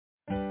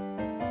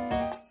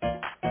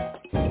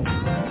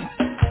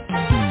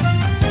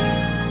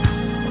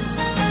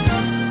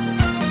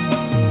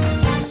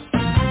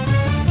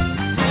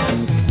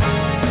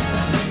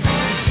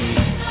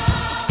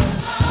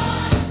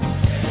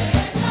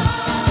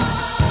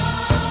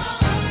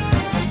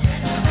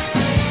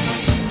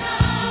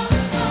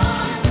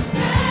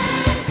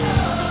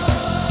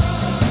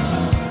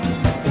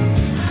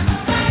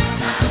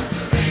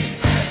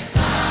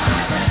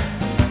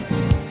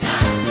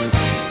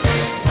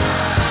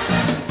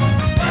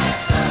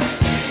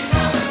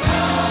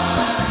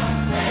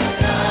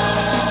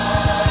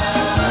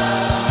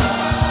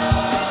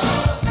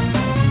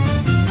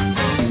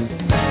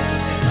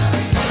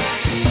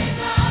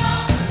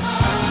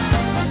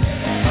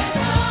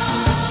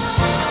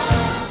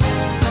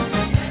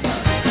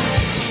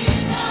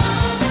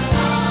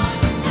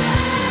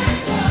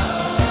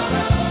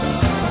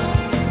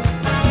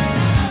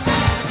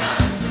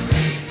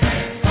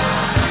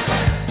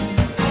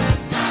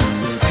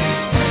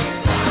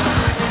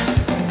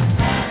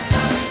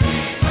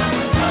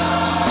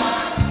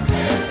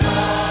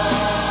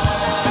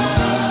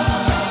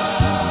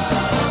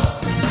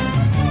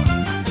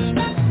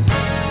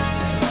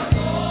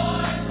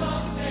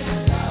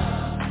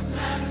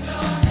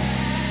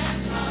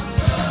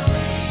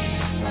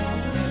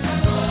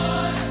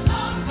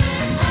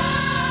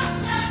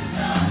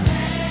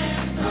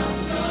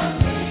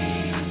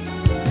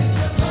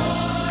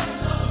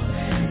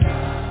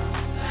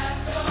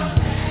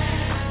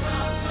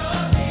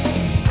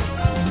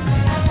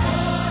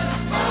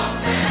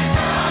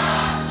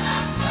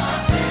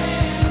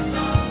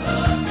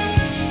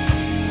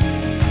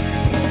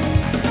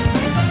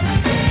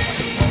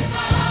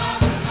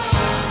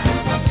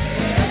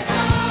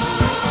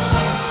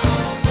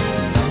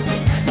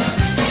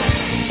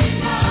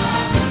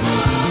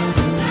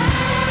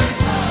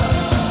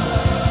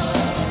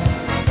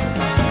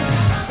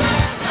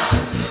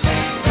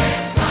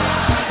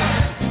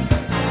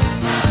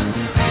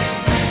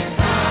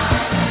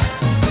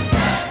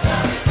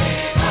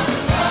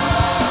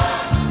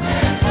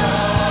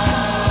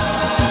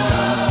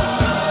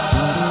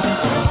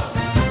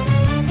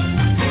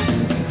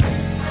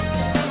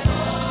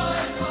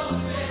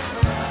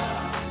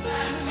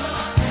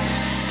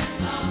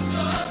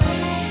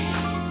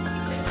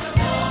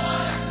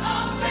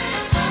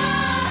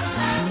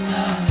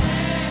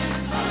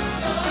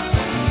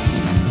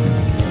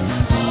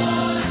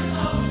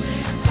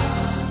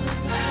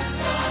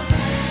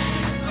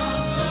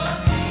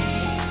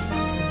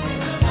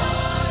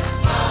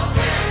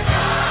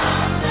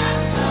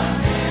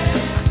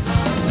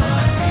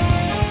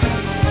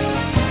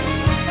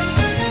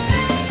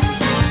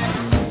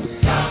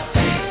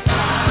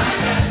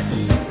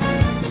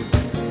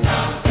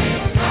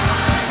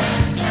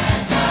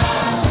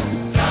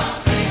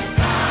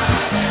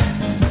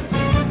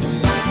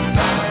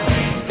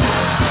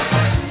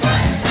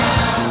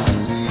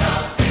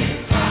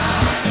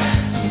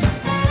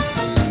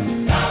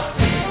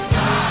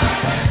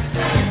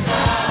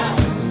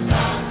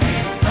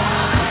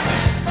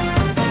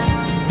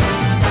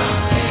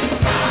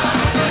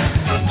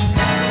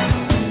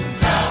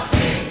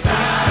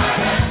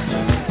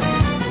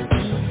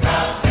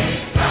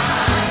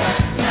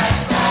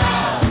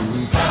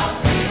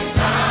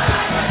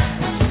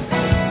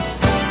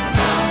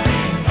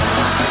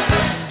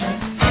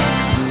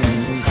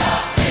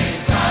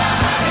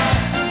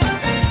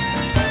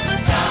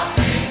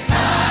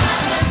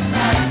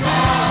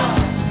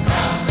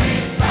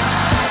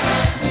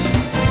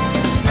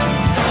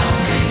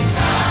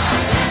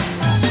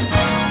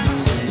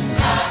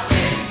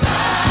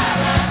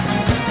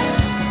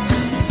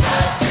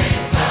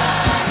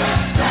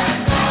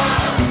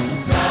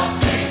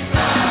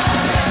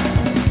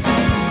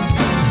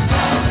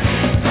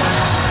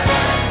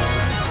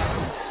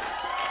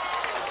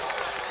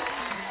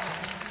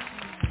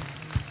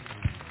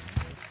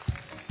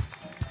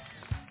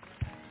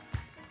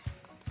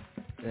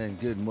And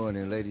good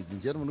morning, ladies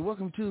and gentlemen.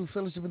 Welcome to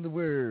Fellowship in the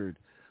Word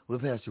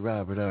with Pastor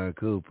Robert R.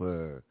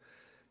 Cooper.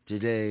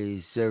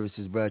 Today's service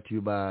is brought to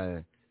you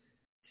by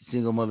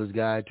Single Mother's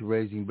Guide to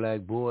Raising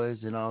Black Boys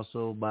and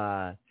also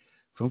by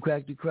From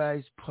Crack to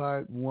Christ,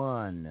 Part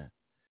 1.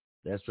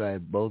 That's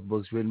right, both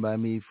books written by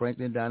me,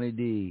 Franklin Donnie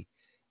D.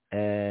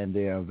 And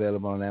they are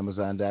available on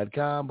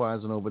Amazon.com,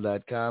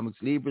 BarnesandNoble.com,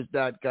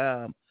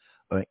 Xlibris.com,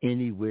 or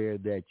anywhere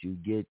that you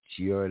get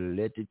your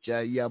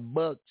literature, your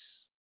books.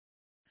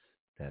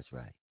 That's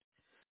right.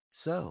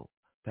 So,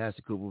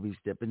 Pastor Cooper will be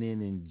stepping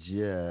in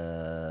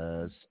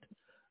just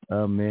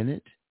a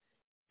minute.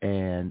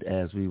 And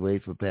as we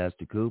wait for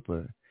Pastor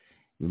Cooper,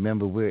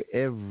 remember we're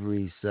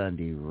every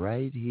Sunday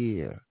right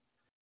here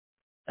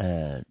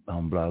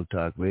on Blog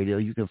Talk Radio.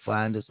 You can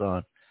find us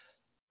on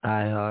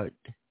iHeart.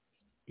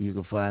 You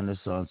can find us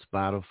on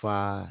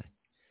Spotify.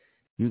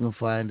 You can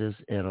find us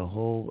at a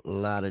whole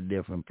lot of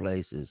different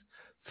places.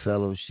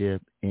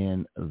 Fellowship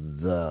in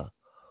the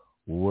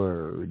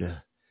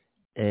Word.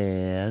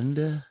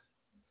 And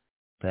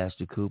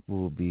Pastor Cooper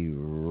will be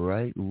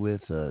right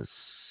with us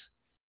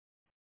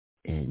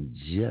in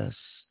just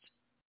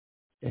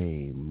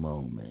a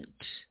moment.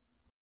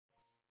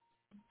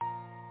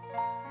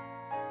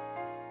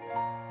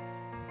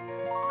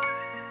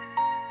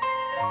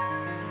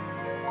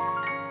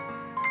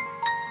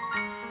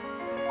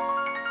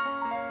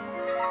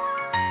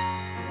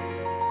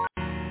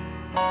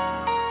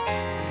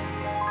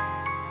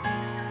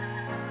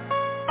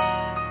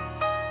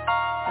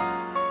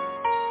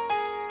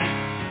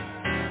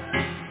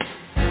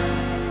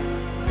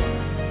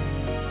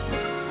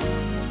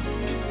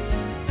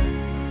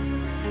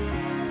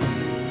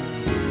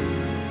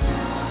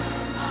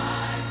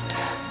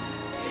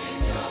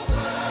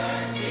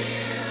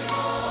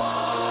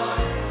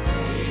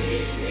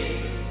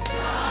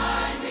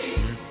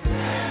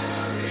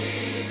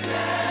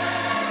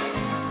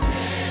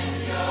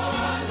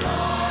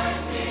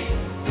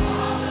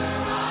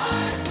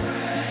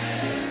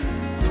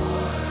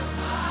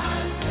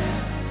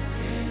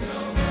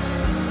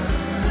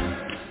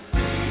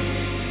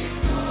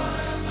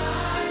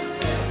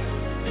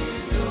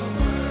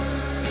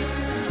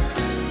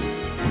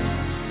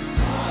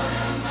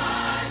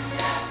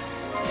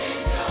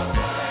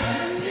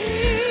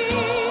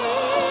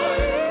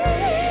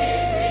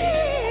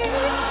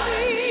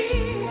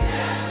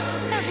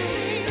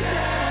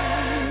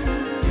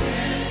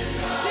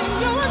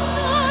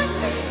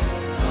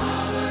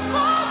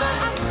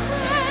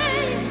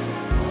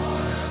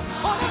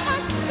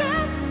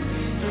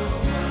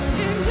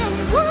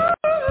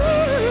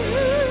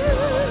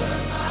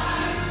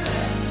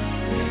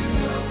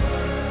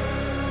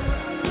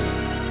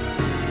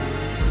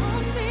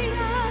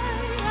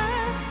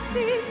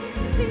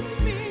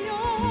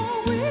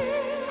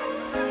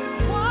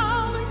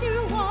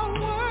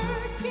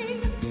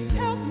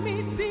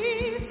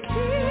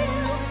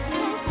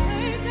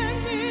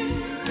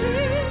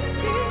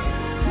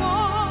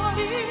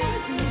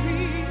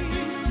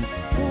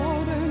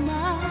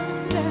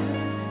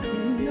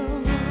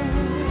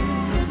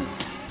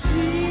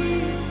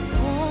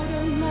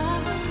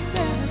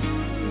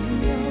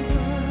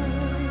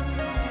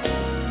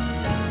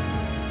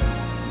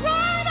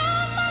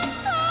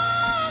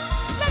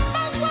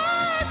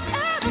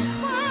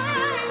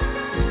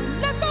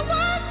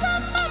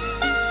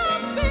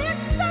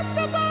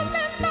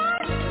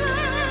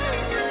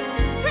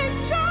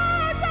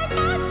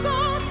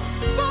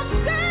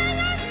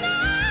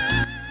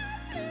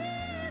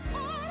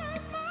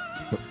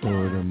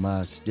 Order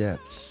my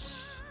steps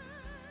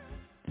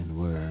in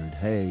Word.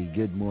 Hey,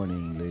 good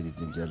morning, ladies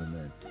and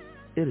gentlemen.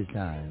 It is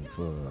time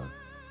for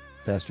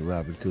Pastor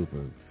Robert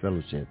Cooper,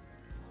 Fellowship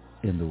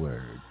in the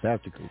Word.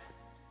 Pastor Cooper.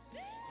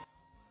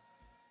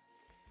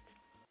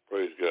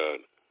 Praise God.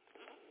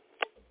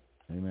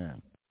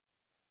 Amen.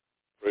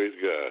 Praise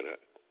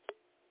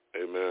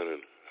God. Amen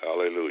and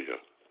hallelujah.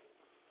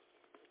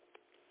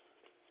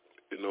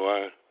 You know,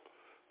 I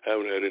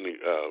haven't had any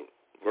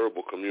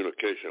verbal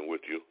communication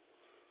with you,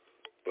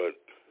 but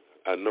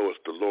I know it's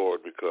the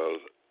Lord because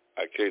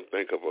I can't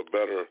think of a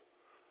better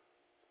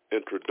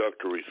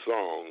introductory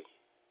song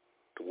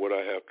to what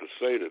I have to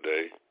say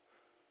today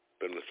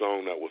than the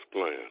song that was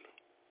playing.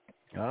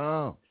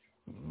 Oh,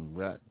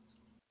 right.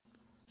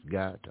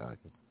 God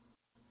talking.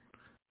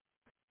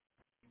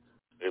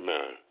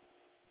 Amen.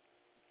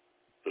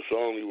 The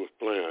song he was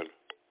playing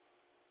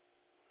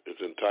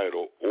is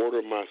entitled,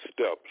 Order My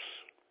Steps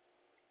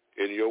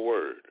in Your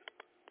Word.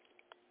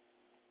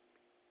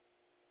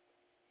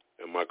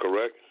 Am I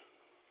correct?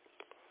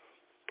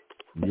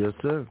 Yes,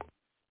 sir.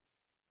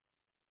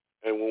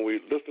 And when we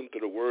listen to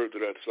the words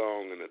of that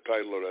song and the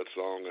title of that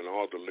song and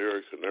all the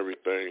lyrics and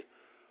everything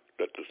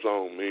that the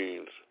song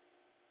means,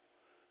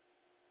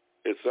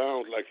 it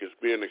sounds like it's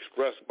being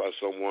expressed by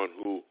someone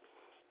who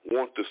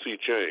wants to see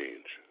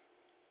change.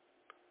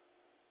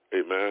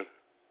 Amen.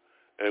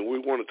 And we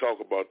want to talk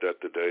about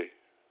that today,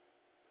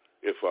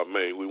 if I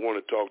may. We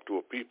want to talk to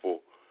a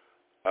people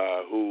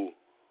who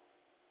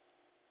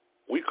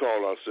we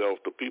call ourselves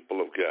the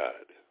people of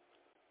God.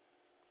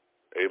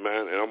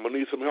 Amen. And I'm going to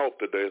need some help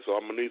today, so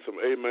I'm going to need some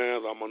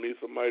amens. I'm going to need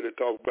somebody to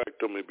talk back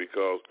to me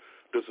because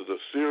this is a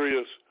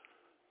serious,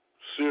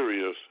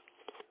 serious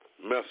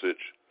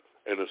message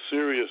and a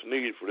serious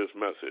need for this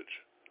message.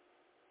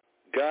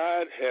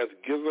 God has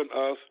given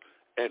us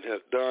and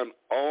has done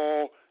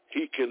all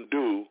he can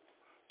do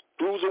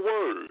through the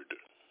word.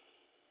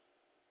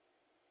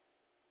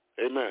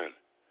 Amen.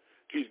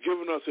 He's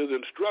given us his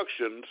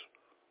instructions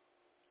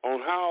on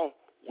how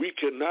we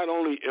can not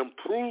only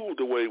improve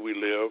the way we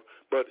live,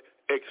 but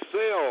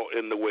excel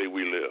in the way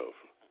we live.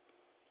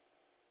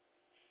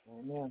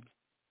 Amen.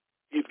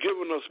 He's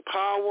given us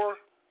power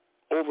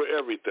over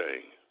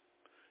everything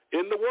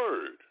in the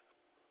word.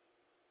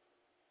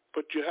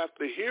 But you have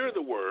to hear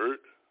the word,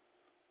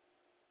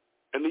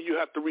 and then you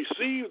have to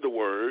receive the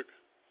word,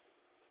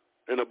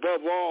 and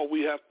above all,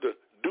 we have to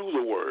do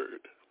the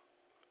word.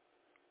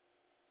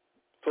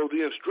 So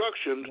the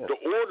instructions, the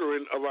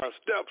ordering of our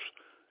steps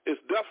is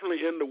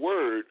definitely in the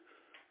word,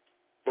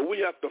 but we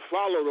have to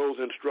follow those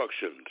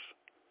instructions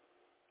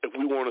if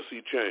we want to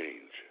see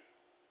change.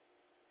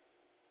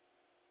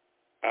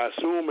 I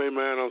assume,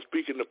 amen, I'm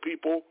speaking to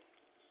people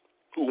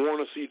who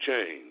want to see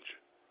change.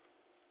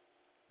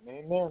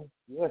 Amen.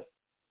 Yes.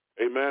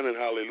 Amen and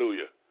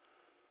hallelujah.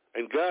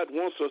 And God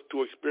wants us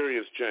to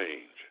experience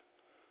change.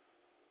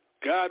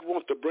 God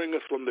wants to bring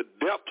us from the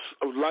depths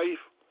of life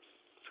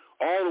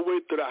all the way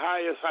to the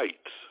highest heights.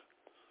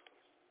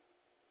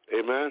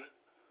 Amen.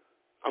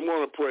 I'm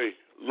going to pray,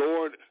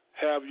 Lord,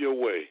 have your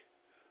way.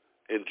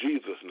 In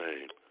Jesus'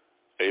 name,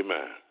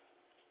 amen.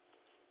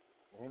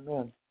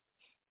 Amen.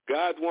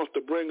 God wants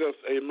to bring us,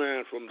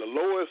 amen, from the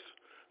lowest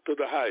to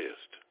the highest.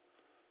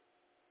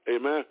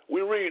 Amen.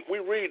 We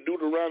read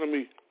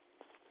Deuteronomy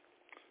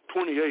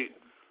 28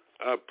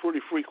 pretty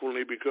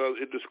frequently because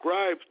it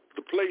describes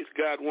the place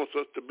God wants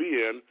us to be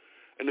in,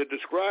 and it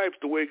describes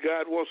the way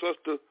God wants us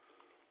to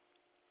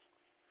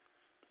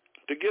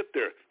get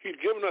there. He's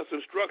given us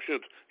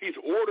instructions. He's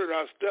ordered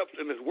our steps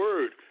in his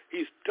word.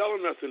 He's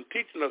telling us and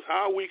teaching us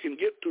how we can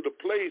get to the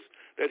place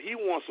that he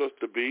wants us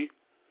to be,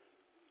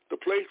 the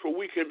place where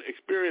we can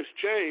experience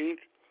change.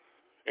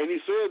 And he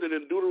said that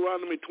in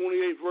Deuteronomy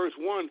 28, verse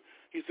 1,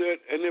 he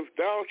said, and if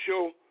thou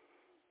shalt,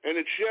 and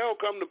it shall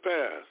come to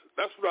pass.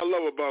 That's what I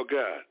love about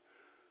God.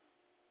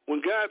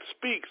 When God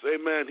speaks,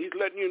 amen, he's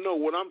letting you know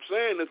what I'm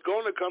saying is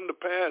going to come to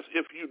pass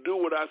if you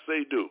do what I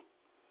say do.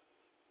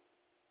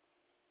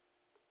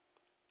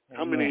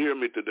 How many hear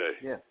me today?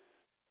 Yes.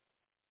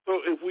 So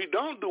if we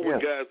don't do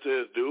what God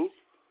says do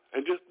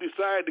and just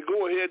decide to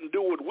go ahead and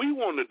do what we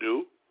want to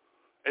do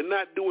and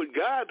not do it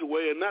God's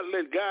way and not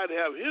let God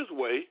have his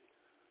way,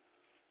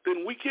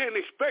 then we can't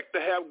expect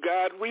to have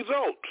God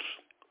results.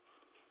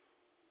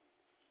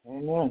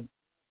 Amen.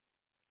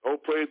 Oh,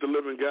 praise the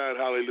living God.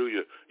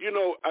 Hallelujah. You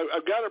know,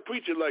 I've got to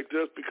preach it like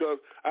this because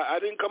I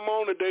didn't come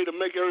on today to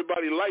make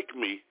everybody like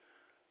me,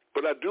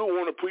 but I do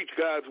want to preach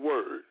God's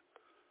word.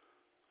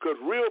 Because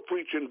real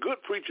preaching,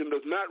 good preaching,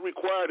 does not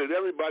require that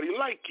everybody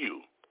like you.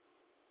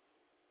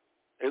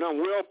 And I'm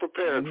well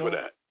prepared for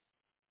that.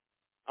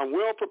 I'm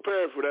well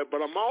prepared for that,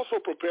 but I'm also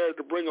prepared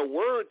to bring a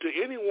word to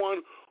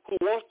anyone who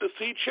wants to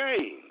see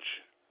change.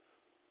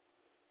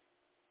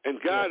 And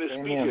God is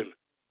speaking.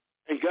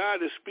 And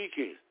God is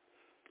speaking.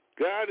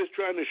 God is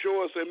trying to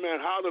show us,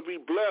 amen, how to be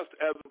blessed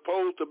as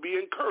opposed to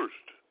being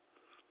cursed.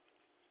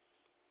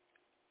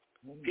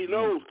 He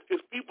knows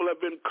his people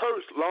have been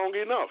cursed long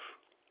enough.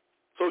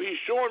 So he's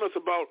showing us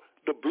about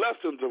the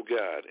blessings of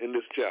God in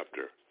this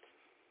chapter.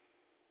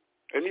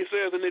 And he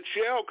says, and it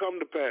shall come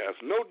to pass,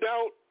 no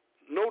doubt,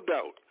 no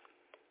doubt,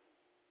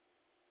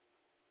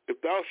 if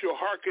thou shalt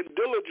hearken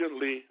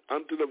diligently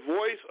unto the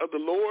voice of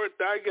the Lord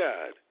thy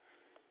God.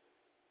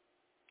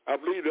 I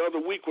believe the other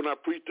week when I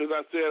preached this,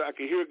 I said I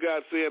could hear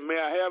God saying, may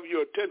I have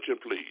your attention,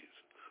 please?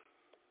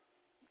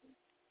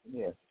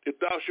 Yes. If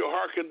thou shalt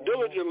hearken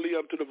diligently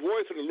unto the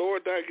voice of the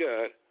Lord thy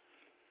God,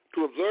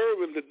 to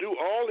observe and to do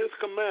all his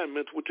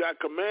commandments, which I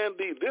command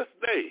thee this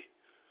day.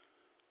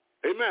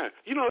 Amen.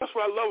 You know, that's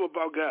what I love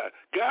about God.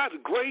 God's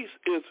grace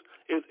is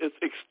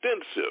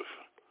extensive.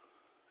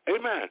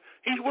 Amen.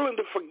 He's willing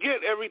to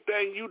forget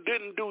everything you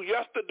didn't do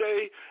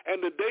yesterday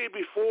and the day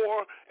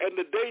before and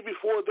the day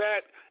before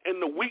that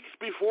and the weeks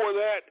before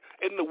that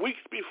and the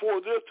weeks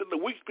before this and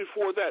the weeks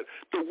before that.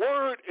 The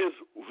word is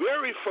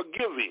very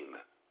forgiving.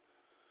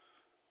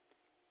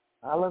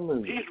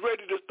 Hallelujah. He's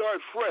ready to start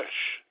fresh.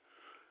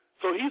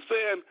 So he's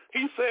saying,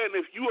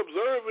 if you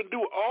observe and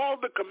do all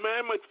the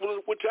commandments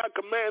which I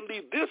command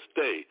thee this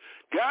day,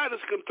 God is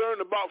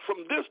concerned about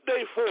from this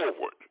day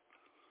forward.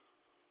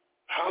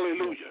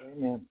 Hallelujah.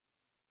 Amen.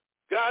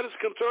 God is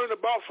concerned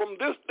about from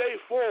this day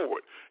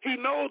forward. He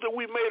knows that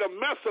we made a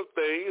mess of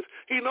things.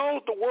 He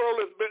knows the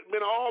world has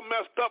been all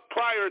messed up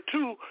prior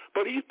to,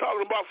 but he's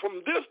talking about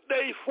from this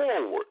day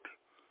forward.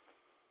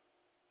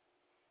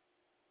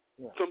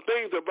 Yeah. Some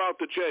things are about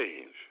to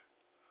change.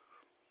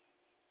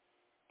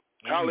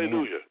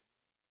 Hallelujah.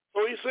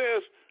 So he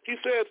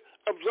says,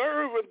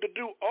 observe and to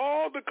do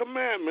all the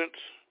commandments,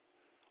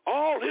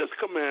 all his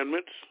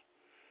commandments,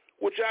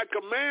 which I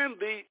command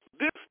thee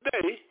this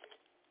day,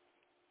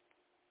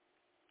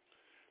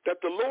 that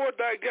the Lord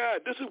thy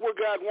God, this is where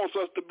God wants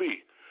us to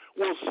be,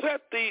 will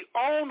set thee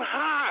on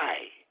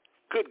high.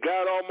 Good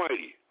God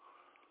Almighty.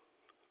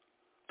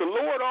 The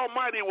Lord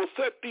Almighty will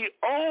set thee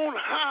on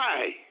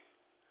high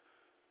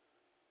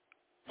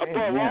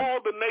above all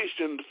the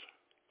nations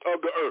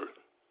of the earth.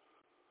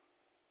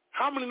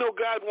 How many know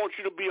God wants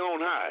you to be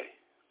on high?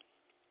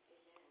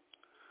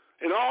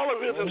 And all of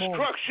his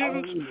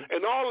instructions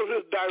and all of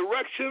his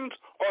directions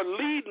are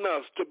leading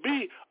us to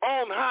be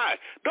on high.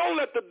 Don't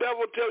let the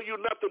devil tell you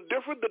nothing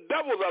different. The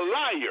devil's a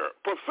liar.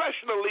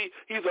 Professionally,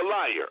 he's a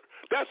liar.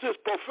 That's his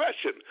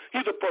profession.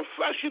 He's a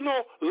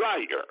professional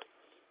liar.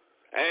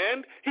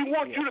 And he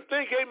wants you to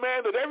think,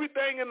 amen, that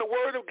everything in the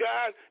Word of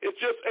God is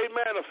just,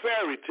 amen, a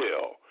fairy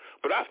tale.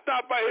 But I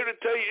stopped by here to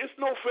tell you it's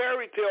no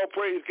fairy tale,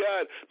 praise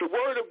God. The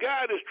Word of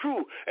God is true.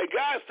 And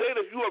God said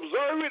if you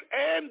observe it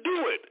and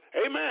do it,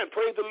 amen,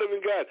 praise the living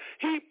God,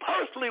 he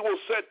personally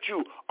will set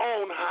you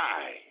on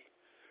high.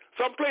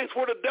 Someplace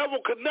where the devil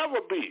could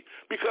never be,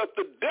 because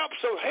the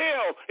depths of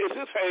hell is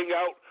his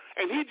hangout,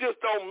 and he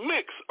just don't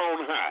mix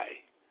on high.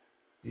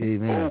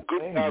 Amen. Oh,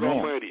 good God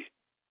Almighty.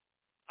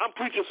 I'm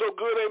preaching so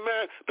good,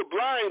 amen. The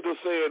blind are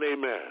saying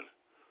amen.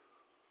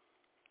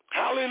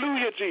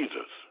 Hallelujah,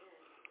 Jesus.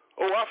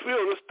 Oh, I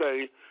feel this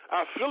thing.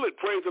 I feel it,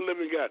 praise the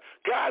living God.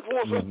 God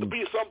wants us to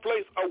be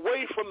someplace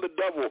away from the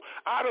devil,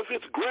 out of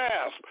his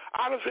grasp,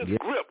 out of his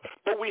grip.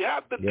 But we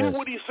have to do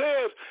what he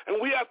says,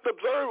 and we have to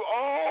observe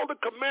all the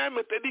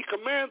commandments that he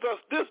commands us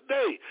this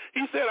day.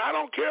 He said, I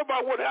don't care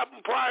about what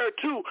happened prior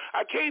to.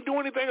 I can't do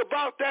anything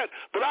about that,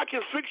 but I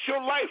can fix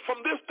your life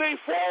from this day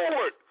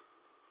forward.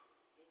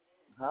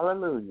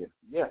 Hallelujah.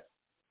 Yes.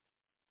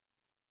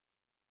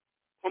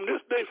 From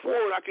this day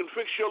forward, I can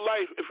fix your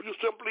life if you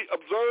simply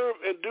observe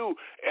and do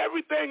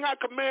everything I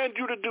command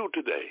you to do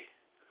today.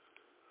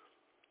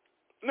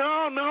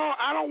 No,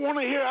 I don't want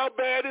to hear how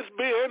bad it's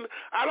been.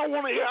 I don't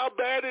want to hear how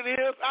bad it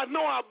is. I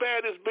know how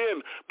bad it's been,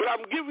 but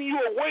I'm giving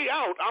you a way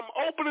out. I'm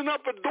opening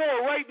up a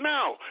door right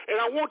now, and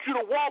I want you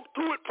to walk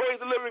through it, praise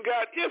the living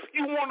God, if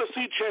you want to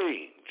see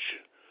change.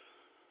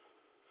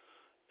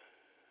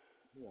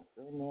 Yes,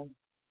 amen.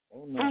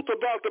 Truth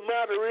about the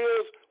matter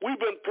is, we've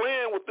been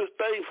playing with this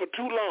thing for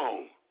too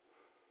long.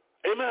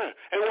 Amen.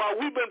 And while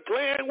we've been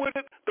playing with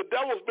it, the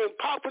devil's been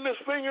popping his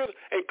fingers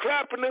and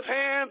clapping his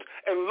hands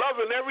and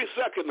loving every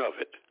second of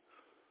it.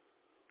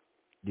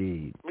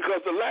 Indeed.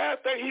 Because the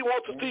last thing he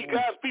wants to see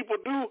God's people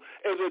do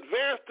is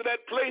advance to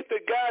that place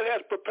that God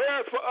has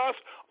prepared for us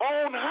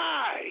on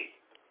high.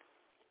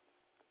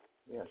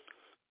 Yes.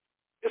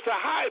 It's a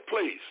high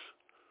place.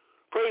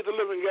 Praise the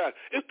living God.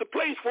 It's the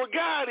place where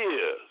God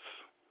is.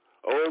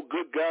 Oh,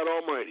 good God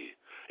Almighty.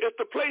 It's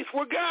the place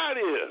where God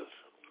is.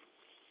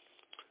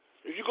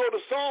 If you go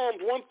to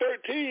Psalms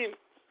 113,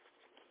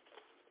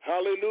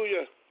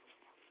 hallelujah,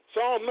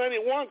 Psalm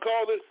 91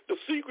 calls it the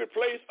secret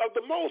place of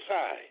the Most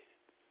High.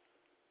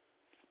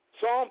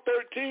 Psalm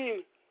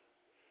 13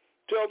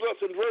 tells us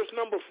in verse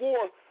number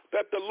 4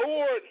 that the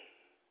Lord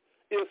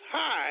is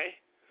high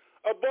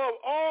above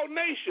all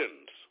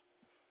nations.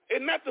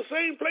 Isn't that the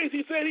same place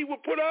he said he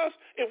would put us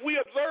if we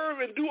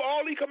observe and do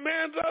all he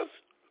commands us?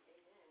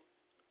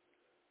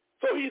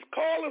 So he's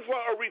calling for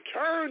a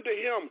return to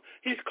him.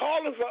 He's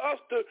calling for us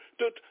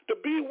to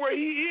be where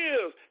he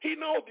is. He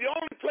knows the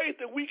only place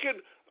that we can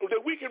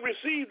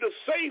receive the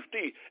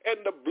safety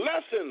and the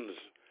blessings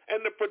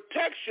and the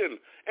protection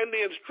and the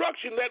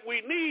instruction that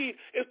we need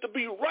is to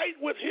be right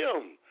with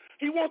him.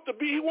 He wants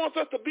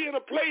us to be in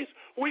a place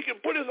where he can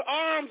put his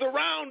arms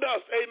around us,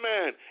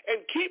 amen,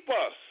 and keep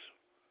us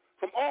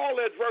from all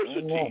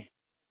adversity. Amen.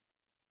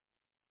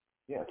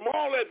 Yes. From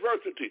all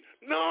adversity.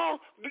 No,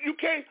 you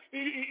can't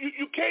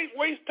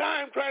waste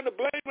time trying to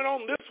blame it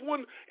on this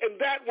one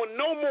and that one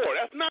no more.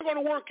 That's not going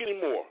to work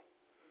anymore.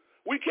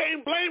 We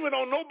can't blame it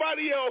on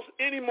nobody else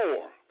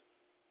anymore.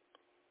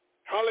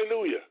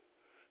 Hallelujah.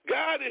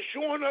 God is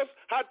showing us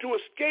how to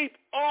escape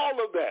all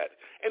of that.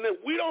 And if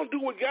we don't do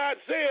what God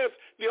says,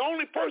 the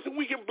only person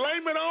we can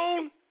blame it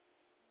on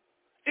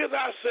is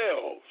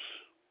ourselves.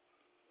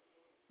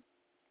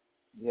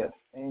 Yes.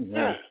 Amen.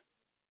 Yeah.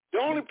 The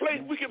only place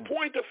we can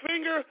point the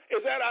finger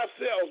is at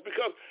ourselves,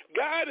 because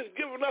God has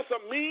given us a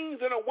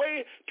means and a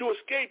way to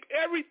escape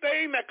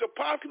everything that could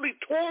possibly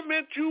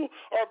torment you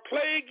or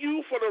plague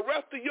you for the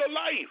rest of your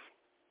life.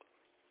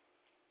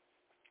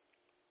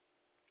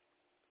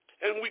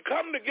 And we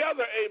come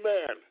together,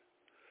 amen,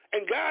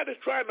 and God is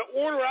trying to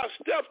order our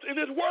steps in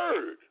his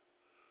word.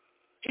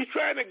 He's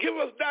trying to give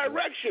us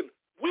direction.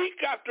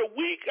 Week after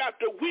week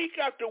after week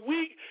after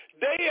week,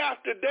 day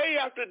after day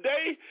after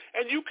day,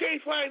 and you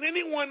can't find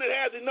anyone that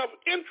has enough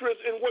interest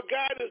in what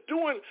God is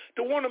doing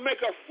to want to make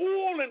a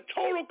full and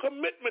total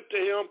commitment to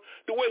him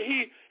the way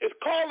he is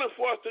calling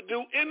for us to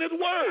do in his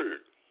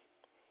word.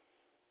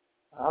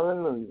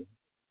 Hallelujah.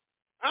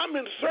 I'm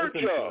in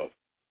search of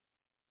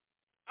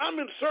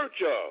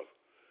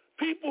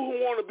people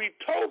who want to be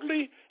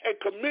totally and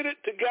committed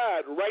to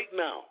God right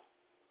now.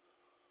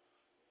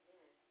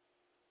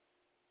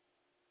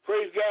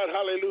 Praise God,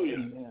 hallelujah.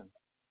 Amen.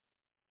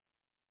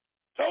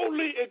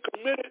 Totally and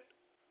committed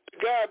to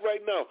God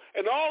right now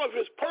and all of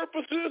his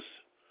purposes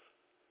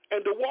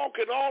and to walk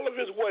in all of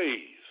his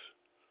ways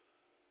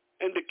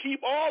and to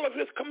keep all of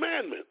his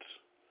commandments.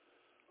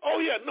 Oh,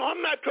 yeah, no,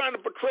 I'm not trying to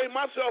portray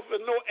myself as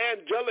no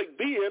angelic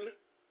being.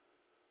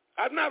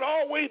 I've not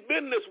always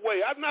been this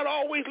way. I've not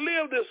always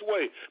lived this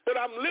way. But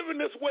I'm living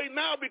this way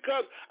now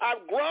because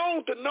I've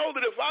grown to know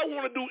that if I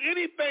want to do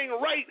anything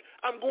right,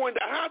 I'm going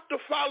to have to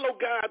follow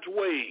God's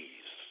ways.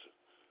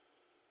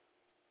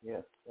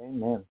 Yes.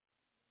 Amen.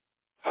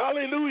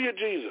 Hallelujah,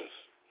 Jesus.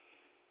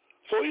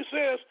 So he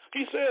says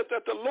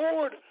that the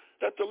Lord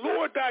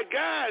thy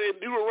God in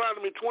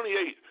Deuteronomy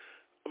 28,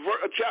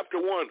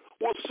 chapter 1,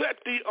 will set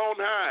thee on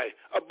high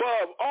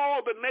above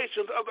all the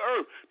nations of the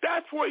earth.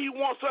 That's where he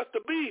wants us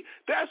to be.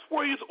 That's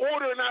where he's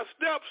ordering our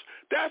steps.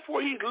 That's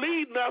where he's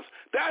leading us.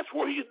 That's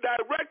where he's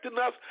directing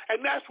us.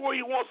 And that's where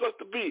he wants us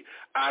to be.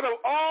 Out of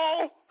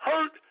all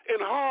hurt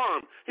and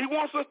harm, he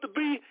wants us to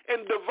be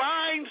in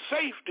divine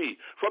safety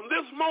from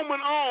this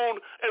moment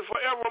on and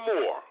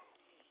forevermore.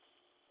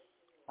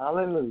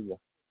 Hallelujah.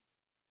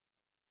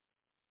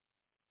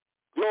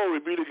 Glory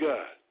be to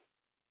God.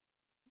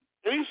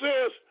 And he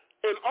says,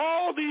 and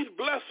all these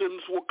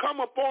blessings will come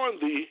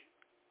upon thee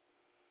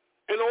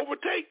and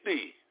overtake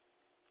thee.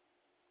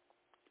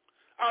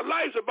 Our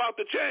lives are about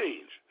to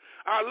change.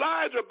 Our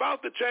lives are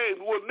about to change.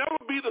 We'll never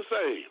be the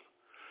same.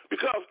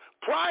 Because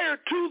prior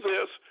to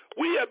this,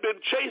 we have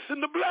been chasing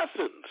the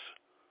blessings.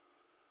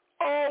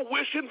 Oh,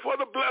 wishing for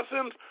the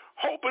blessings,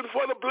 hoping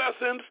for the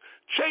blessings,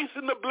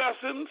 chasing the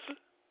blessings.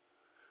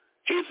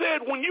 He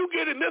said, when you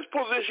get in this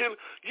position,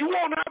 you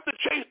won't have to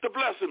chase the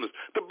blessings.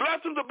 The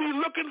blessings will be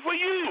looking for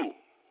you.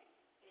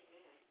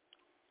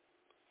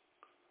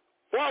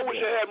 Well, I wish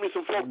I had me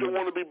some folk that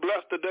want to be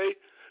blessed today.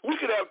 We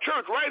could have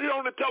church right here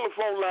on the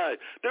telephone line.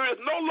 There is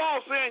no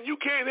law saying you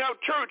can't have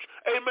church,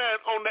 amen,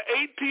 on the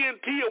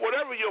AT&T or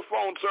whatever your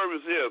phone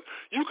service is.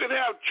 You can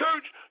have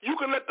church. You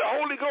can let the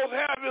Holy Ghost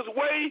have his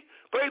way.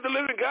 Praise the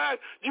living God.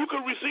 You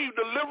can receive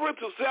deliverance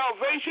and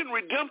salvation,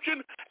 redemption,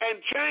 and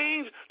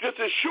change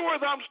just as sure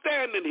as I'm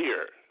standing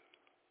here.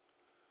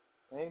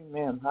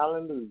 Amen.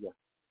 Hallelujah.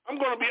 I'm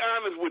going to be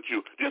honest with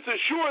you. Just as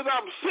sure as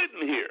I'm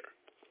sitting here.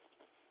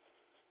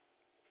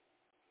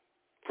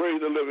 Praise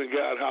the living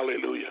God.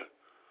 Hallelujah.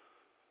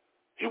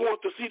 He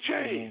wants to see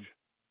change.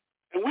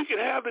 And we can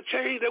have the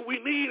change that we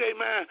need,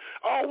 amen.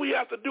 All we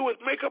have to do is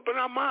make up in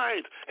our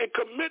minds and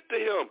commit to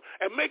him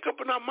and make up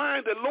in our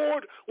minds that,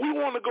 Lord, we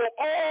want to go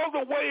all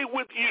the way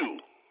with you.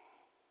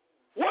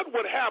 What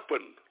would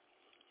happen?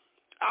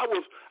 I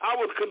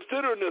was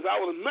considering this. I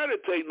was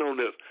meditating on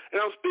this.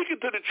 And I'm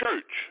speaking to the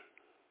church.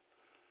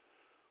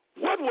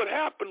 What would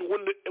happen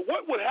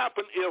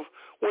if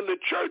when the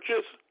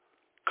churches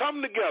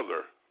come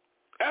together,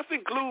 that's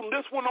including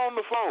this one on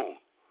the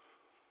phone,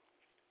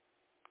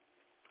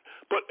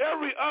 but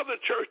every other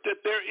church that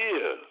there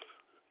is,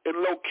 in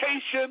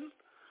location,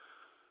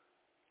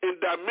 in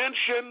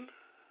dimension,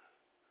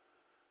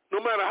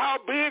 no matter how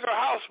big or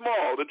how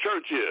small the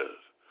church is,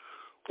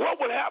 what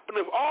would happen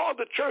if all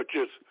the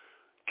churches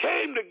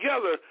came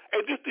together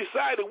and just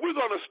decided we're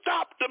going to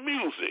stop the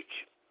music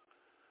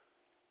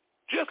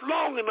just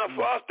long enough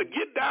for us to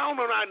get down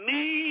on our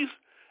knees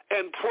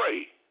and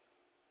pray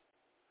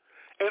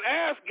and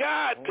ask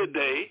God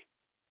today,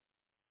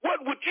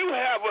 what would you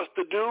have us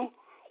to do?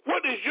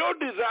 What is your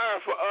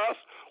desire for us?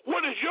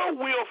 What is your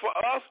will for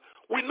us?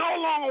 We no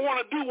longer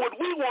want to do what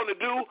we want to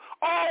do.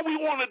 All we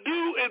want to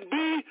do and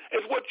be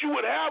is what you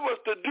would have us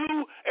to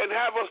do and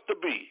have us to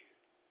be.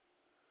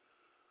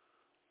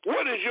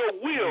 What is your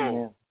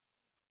will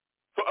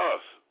for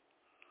us?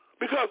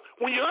 Because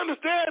when you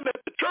understand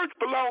that the church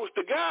belongs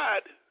to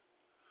God,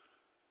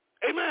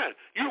 amen,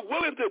 you're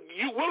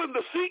willing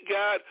to seek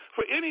God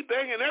for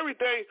anything and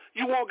everything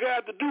you want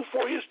God to do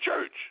for his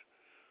church.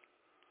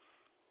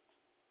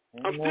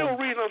 I'm still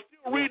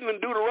reading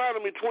in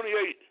Deuteronomy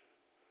 28,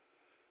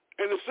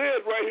 and it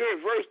says right here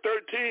in verse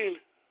 13,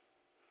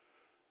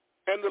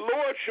 and the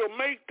Lord shall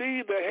make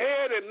thee the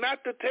head and not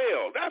the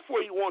tail. That's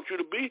where he wants you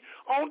to be,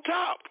 on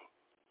top.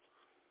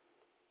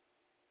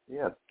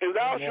 Yes. And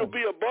thou shalt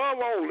be above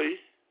only.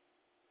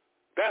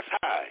 That's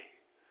high.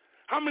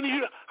 How many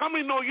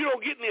know you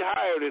don't get any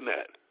higher than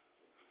that?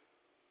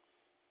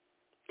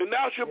 And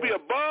thou shalt be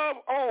above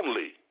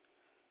only.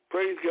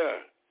 Praise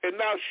God. And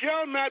thou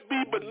shalt not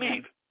be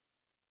beneath.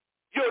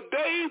 Your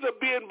days of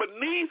being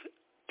beneath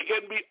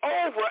can be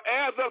over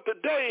as of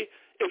today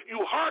if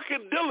you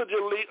hearken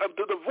diligently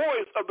unto the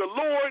voice of the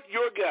Lord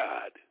your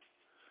God.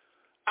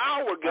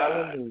 Our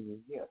God.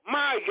 Yes.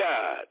 My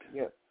God.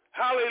 Yes.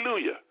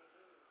 Hallelujah.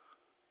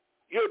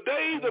 Your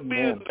days of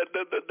being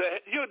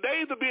your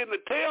days of being the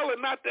tail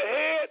and not the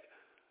head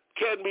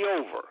can be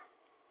over.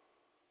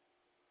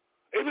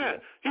 Amen.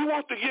 Yes. He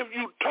wants to give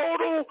you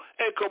total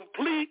and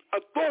complete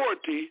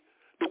authority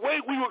the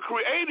way we were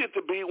created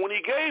to be. When he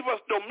gave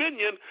us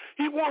dominion,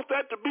 he wants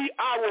that to be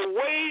our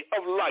way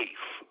of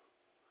life.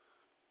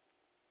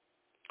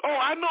 Oh,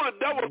 I know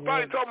the devil's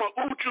probably talking about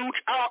ooch, ooch,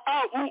 ow,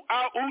 ow, ooh,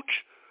 ow, ooch.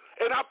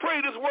 And I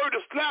pray this word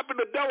is slapping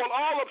the devil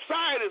all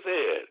upside his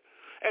head.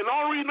 And the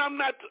only reason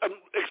I'm not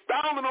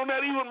expounding on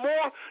that even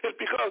more is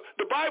because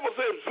the Bible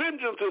says,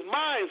 vengeance is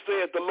mine,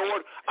 saith the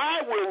Lord.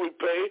 I will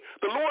repay.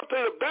 The Lord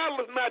said the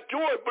battle is not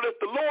yours, but it's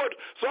the Lord.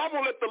 So I'm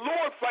going to let the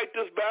Lord fight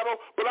this battle,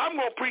 but I'm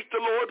going to preach the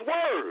Lord's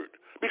word.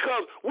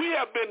 Because we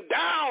have been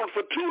down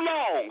for too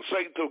long,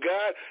 saints of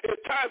God. It's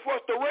time for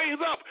us to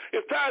raise up.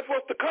 It's time for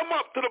us to come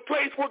up to the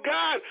place where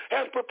God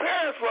has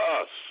prepared for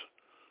us.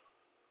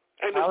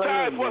 And it's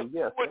time for us to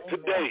do it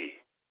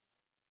today.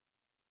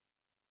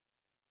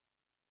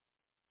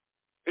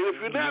 And if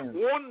you're not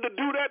wanting to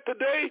do that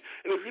today,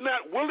 and if you're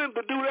not willing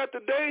to do that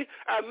today,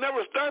 I've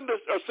never done this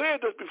or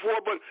said this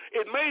before, but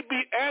it may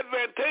be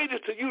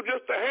advantageous to you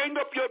just to hang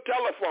up your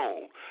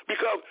telephone,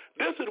 because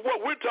this is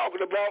what we're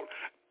talking about,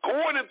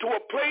 going into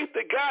a place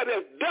that God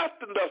has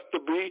destined us to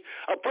be,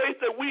 a place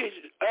that we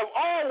have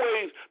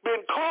always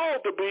been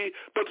called to be,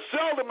 but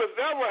seldom if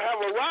ever have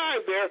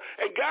arrived there,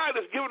 and God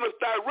has given us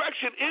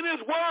direction in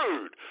his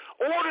word,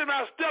 ordering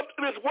our steps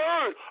in his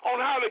word on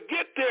how to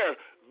get there,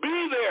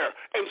 be there,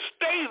 and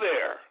stay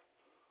there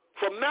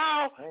from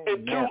now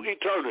into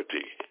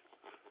eternity.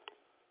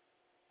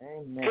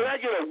 Amen. Can I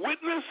get a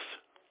witness?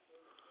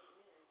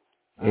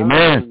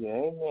 Amen.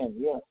 Amen.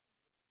 Yes.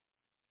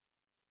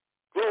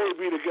 Glory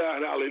be to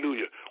God.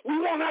 Hallelujah. We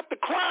won't have to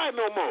cry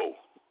no more.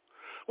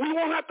 We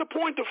won't have to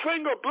point the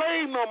finger,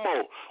 blame no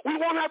more. We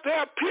won't have to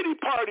have pity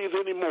parties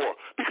anymore,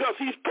 because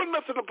he's putting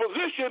us in a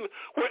position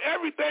where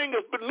everything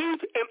is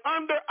beneath and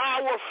under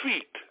our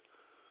feet.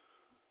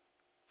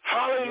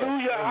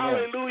 Hallelujah, yes.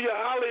 hallelujah,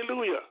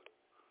 hallelujah.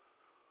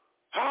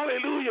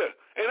 Hallelujah.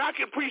 And I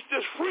can preach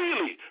this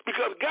freely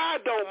because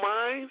God don't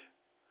mind.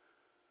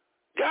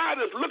 God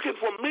is looking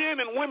for men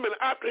and women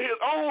after his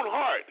own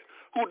heart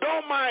who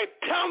don't mind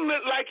telling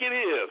it like it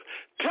is,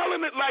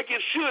 telling it like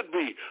it should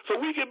be, so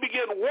we can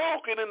begin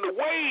walking in the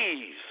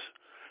ways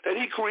that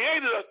he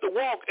created us to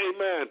walk,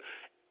 amen,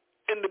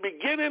 in the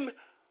beginning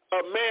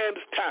of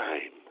man's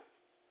time.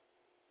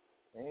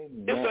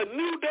 Amen. It's a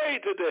new day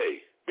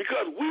today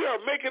because we are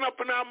making up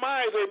in our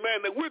minds,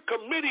 amen, that we're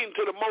committing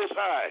to the Most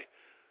High.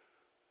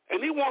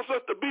 And he wants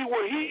us to be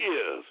where he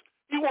is.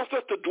 He wants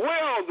us to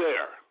dwell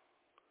there,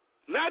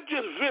 not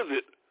just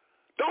visit.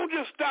 Don't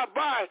just stop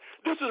by.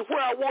 This is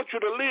where I want you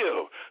to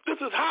live. This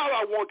is how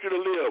I want you to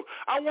live.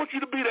 I want you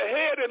to be the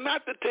head and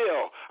not the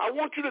tail. I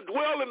want you to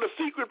dwell in the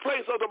secret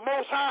place of the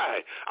Most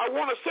High. I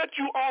want to set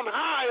you on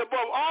high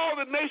above all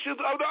the nations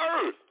of the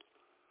earth.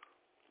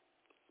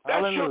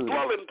 That's your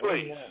dwelling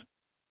place. Amen.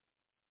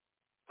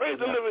 Praise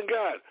the living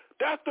God.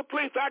 That's the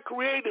place I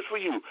created for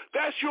you.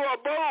 That's your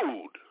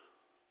abode.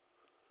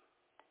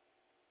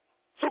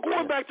 So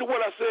going back to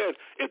what I said,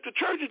 if the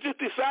church has just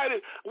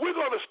decided we're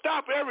going to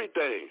stop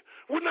everything,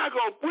 we're not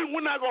going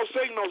to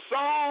sing no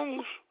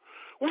songs,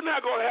 we're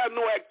not going to have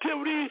no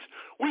activities,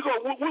 we're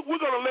going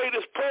to lay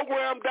this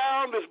program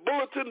down, this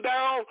bulletin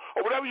down,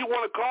 or whatever you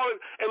want to call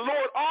it, and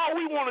Lord, all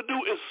we want to do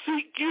is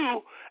seek you,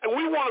 and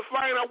we want to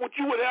find out what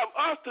you would have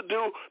us to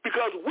do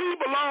because we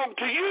belong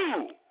to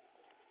you.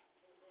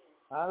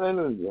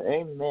 Hallelujah.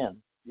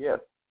 Amen. Yes.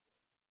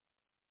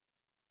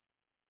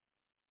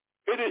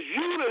 It is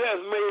you that has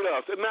made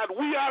us, and not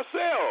we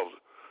ourselves.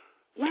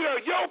 We are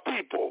your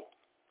people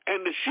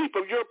and the sheep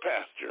of your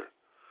pasture.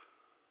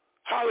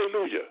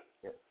 Hallelujah.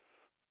 Yes.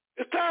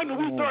 It's time that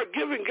we start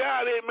giving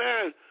God,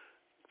 amen,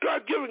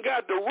 start giving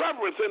God the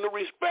reverence and the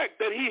respect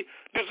that he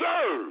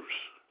deserves.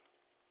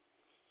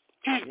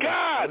 He's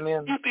God.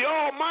 Amen. He's the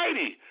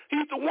Almighty.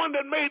 He's the one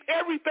that made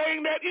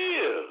everything that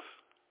is.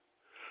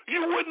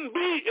 You wouldn't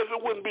be if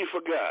it wouldn't be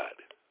for God.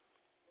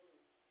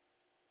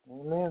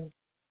 Amen.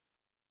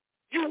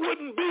 You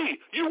wouldn't be.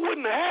 You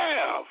wouldn't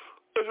have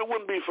if it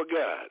wouldn't be for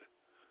God.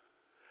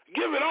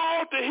 Give it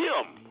all to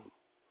him.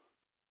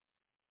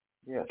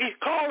 Yes. He's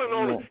calling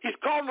on us. He's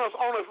calling us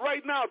on us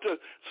right now to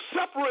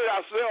separate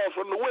ourselves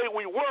from the way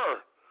we were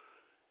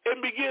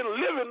and begin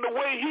living the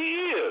way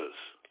he is.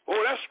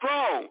 Oh, that's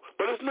strong,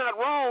 but it's not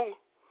wrong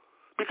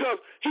because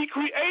he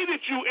created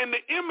you in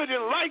the image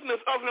and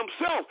likeness of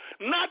himself,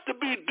 not to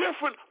be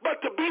different, but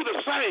to be the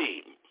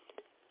same.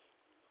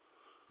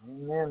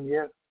 Amen.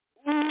 Yes.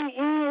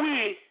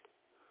 Ooh-wee.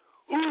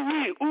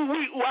 Ooh-wee.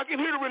 Ooh-wee. Ooh, I can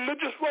hear the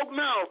religious folk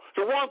now,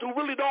 the ones who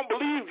really don't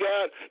believe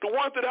God, the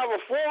ones that have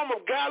a form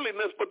of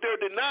godliness, but they're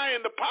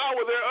denying the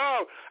power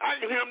thereof. I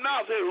can hear them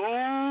now say,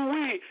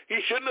 ooh-wee, he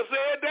shouldn't have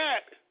said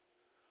that.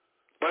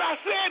 But I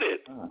said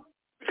it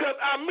because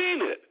I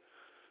mean it.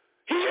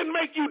 He didn't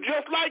make you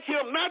just like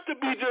him, not to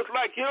be just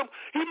like him.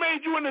 He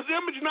made you in his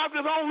image and after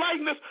his own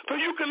likeness so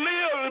you can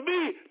live and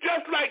be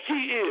just like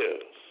he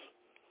is.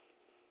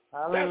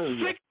 Hallelujah.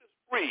 That's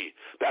sickness-free.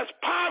 That's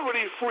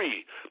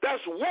poverty-free.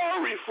 That's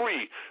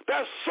worry-free.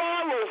 That's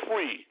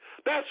sorrow-free.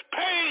 That's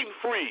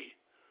pain-free.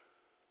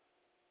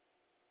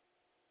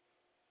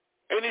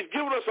 And he's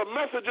giving us a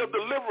message of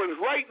deliverance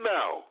right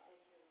now.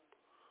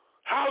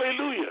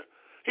 Hallelujah.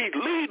 He's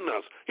leading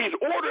us. He's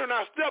ordering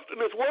our steps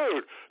in his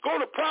word. Go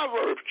to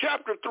Proverbs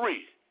chapter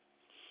 3.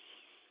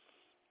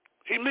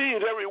 He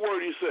means every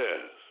word he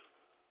says.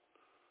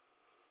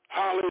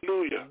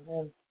 Hallelujah.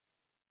 Amen.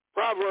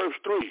 Proverbs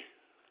 3.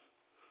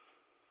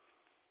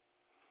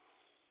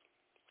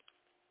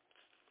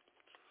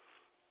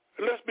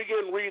 And let's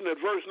begin reading at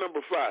verse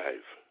number 5.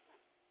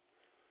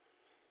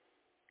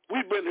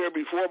 We've been here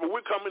before, but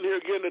we're coming here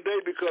again today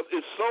because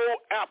it's so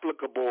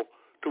applicable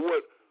to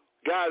what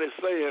God is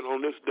saying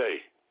on this day.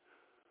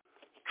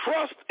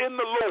 Trust in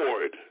the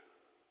Lord,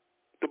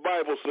 the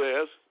Bible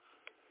says,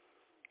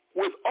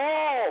 with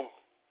all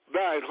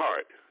thine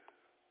heart,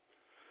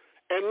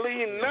 and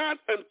lean not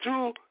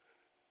unto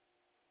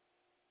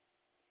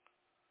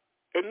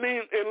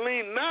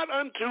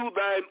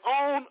thine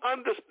own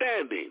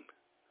understanding.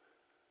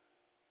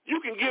 You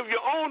can give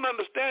your own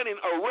understanding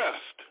a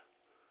rest.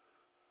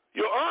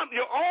 Your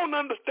own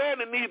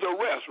understanding needs a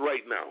rest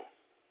right now.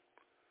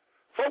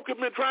 Folk have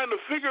been trying to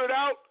figure it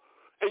out,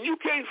 and you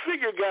can't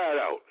figure God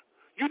out.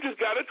 You just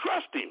got to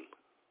trust him.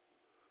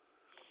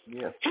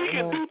 Yes. He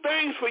can do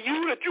things for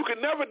you that you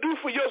can never do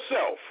for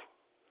yourself.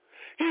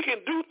 He can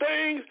do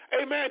things,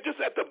 amen, just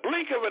at the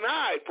blink of an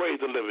eye, praise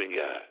the living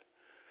God.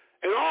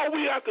 And all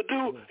we have to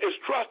do is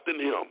trust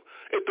in him.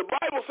 If the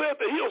Bible says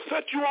that he'll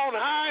set you on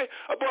high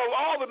above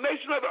all the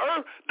nations of the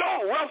earth,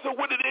 don't wrestle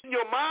with it in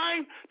your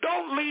mind.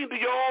 Don't lean to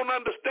your own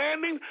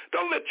understanding.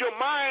 Don't let your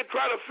mind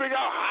try to figure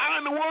out how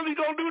in the world he's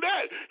going to do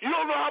that. You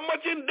don't know how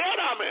much in debt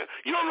I'm in.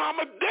 You don't know how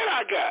much debt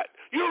I got.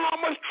 You don't know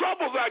how much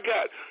troubles I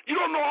got. You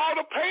don't know all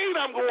the pain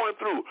I'm going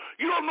through.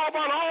 You don't know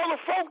about all the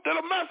folk that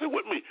are messing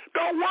with me.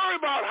 Don't worry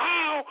about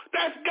how.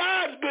 That's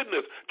God's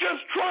business.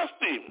 Just trust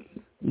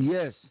him.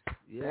 Yes.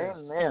 Yes.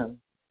 Amen.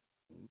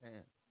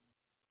 Amen.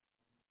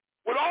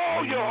 With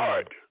all your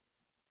heart.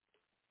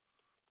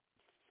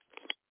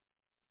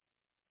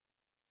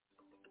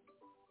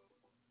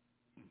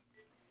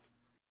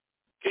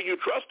 Can you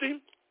trust him?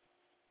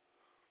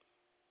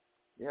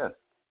 Yes.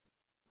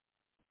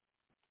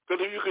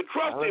 Because if you can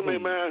trust him,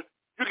 amen,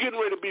 you're getting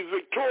ready to be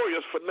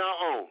victorious from now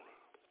on.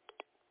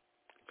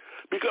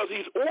 Because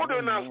he's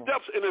ordering our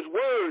steps in his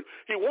word.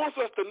 He wants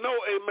us to know,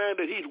 amen,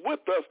 that he's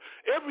with us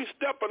every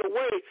step of the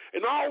way.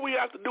 And all we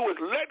have to do is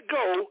let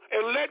go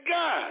and let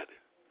God.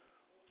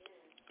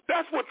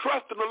 That's what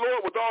trusting the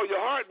Lord with all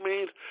your heart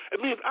means.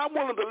 It means I'm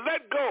willing to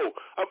let go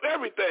of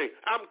everything.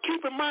 I'm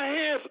keeping my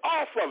hands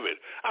off of it.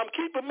 I'm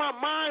keeping my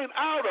mind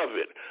out of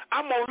it.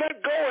 I'm going to let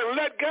go and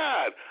let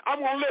God.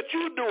 I'm going to let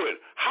you do it.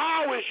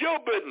 How is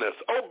your business?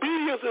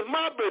 Obedience is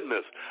my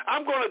business.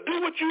 I'm going to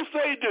do what you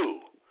say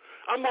do.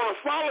 I'm going to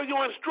follow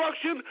your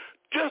instruction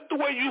just the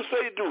way you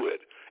say do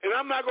it. And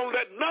I'm not going to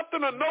let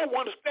nothing or no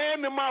one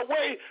stand in my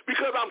way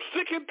because I'm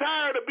sick and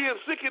tired of being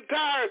sick and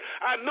tired.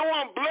 I know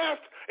I'm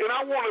blessed, and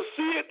I want to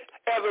see it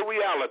as a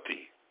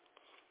reality.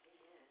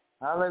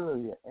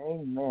 Hallelujah.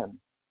 Amen.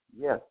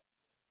 Yes.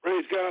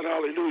 Praise God.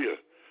 Hallelujah.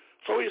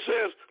 So he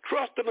says,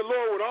 trust in the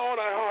Lord with all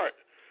thy heart.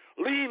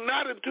 Lean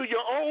not into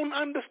your own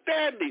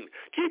understanding.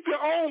 Keep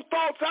your own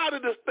thoughts out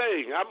of this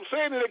thing. I'm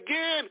saying it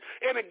again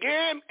and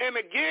again and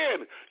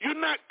again. You're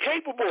not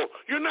capable.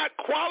 You're not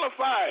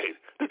qualified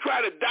to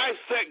try to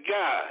dissect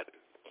God.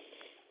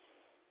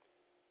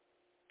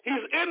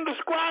 He's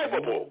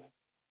indescribable.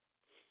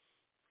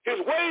 His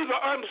ways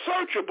are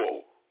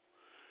unsearchable.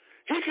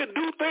 He can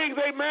do things,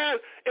 amen,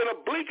 in a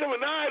blink of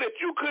an eye that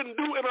you couldn't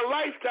do in a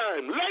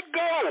lifetime. Let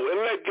go and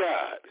let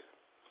God.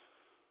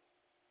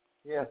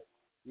 Yes.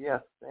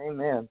 Yes.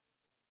 Amen.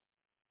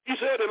 He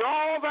said, in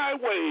all thy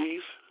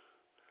ways,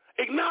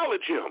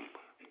 acknowledge him.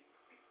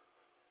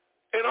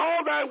 In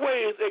all thy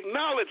ways,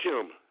 acknowledge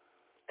him.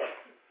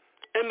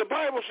 And the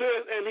Bible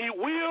says, and he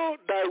will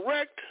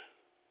direct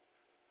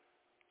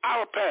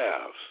our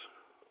paths.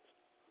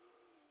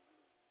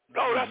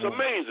 Oh, that's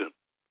amazing.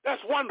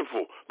 That's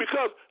wonderful.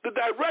 Because the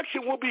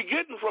direction we'll be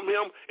getting from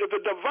him is a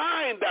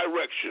divine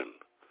direction.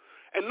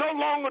 And no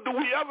longer do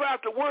we ever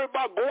have to worry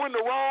about going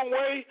the wrong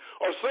way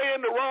or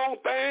saying the wrong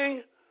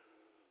thing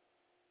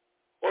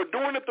or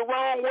doing it the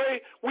wrong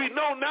way. We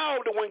know now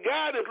that when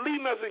God is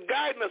leading us and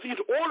guiding us, he's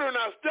ordering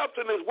our steps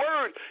in his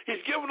word. He's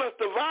giving us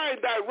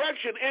divine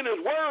direction in his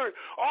word.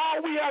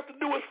 All we have to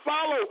do is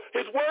follow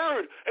his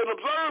word and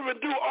observe and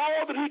do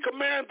all that he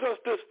commands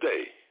us this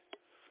day.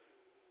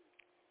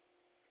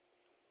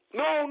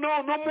 No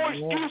more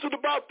excuses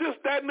about this,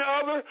 that, and the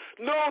other.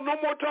 No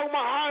more talking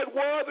about how it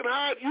was and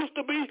how it used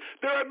to be.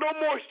 There are no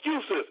more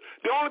excuses.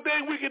 The only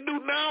thing we can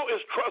do now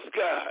is trust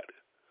God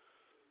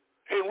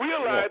and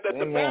realize that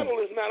the battle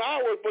is not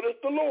ours, but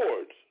it's the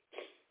Lord's.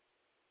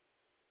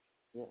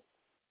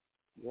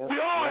 We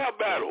all have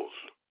battles.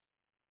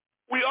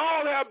 We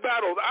all have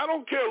battles. I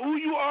don't care who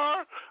you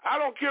are. I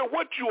don't care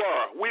what you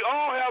are. We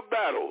all have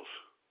battles.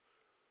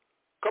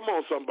 Come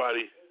on,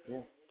 somebody.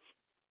 Yeah.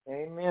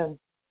 Amen.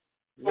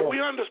 But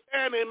we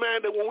understand, amen,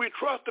 that when we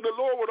trust in the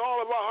Lord with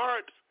all of our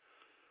hearts,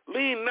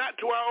 lean not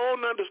to our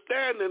own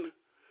understanding,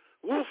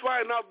 we'll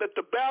find out that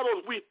the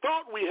battles we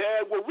thought we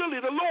had were really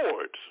the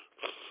Lord's.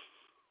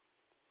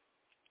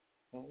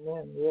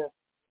 Amen. Yeah.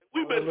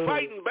 We've been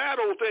fighting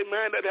battles,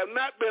 amen, that have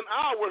not been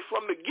ours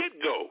from the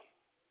get-go.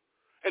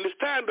 And it's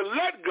time to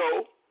let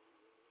go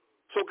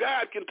so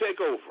God can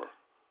take over.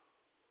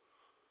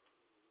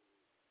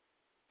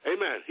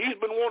 Amen. He's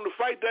been wanting to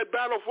fight that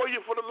battle for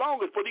you for the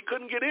longest, but he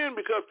couldn't get in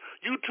because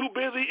you're too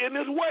busy in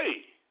his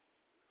way.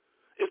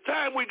 It's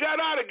time we got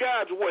out of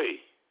God's way.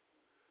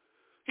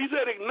 He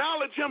said,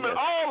 acknowledge him in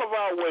all of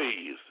our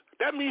ways.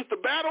 That means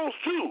the battles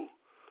too,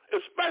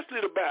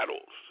 especially the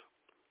battles.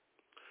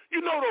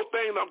 You know those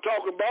things I'm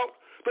talking about.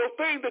 Those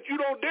things that you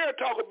don't dare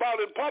talk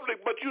about in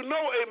public, but you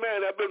know,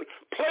 amen, have been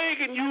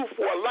plaguing you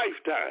for a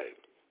lifetime.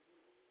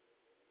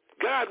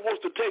 God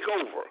wants to take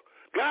over.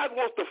 God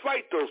wants to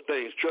fight those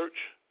things, church.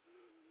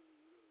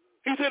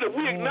 He said if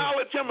we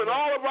acknowledge him in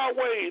all of our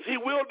ways, he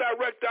will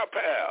direct our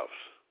paths.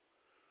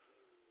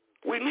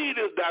 We need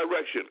his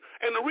direction.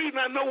 And the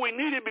reason I know we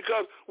need it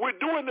because we're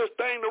doing this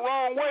thing the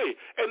wrong way.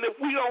 And if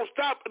we don't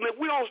stop and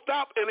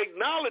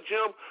acknowledge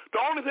him, the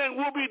only thing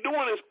we'll be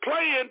doing is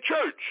playing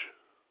church.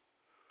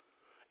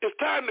 It's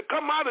time to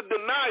come out of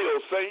denial,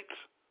 saints.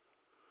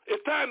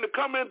 It's time to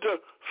come into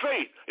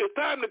faith. It's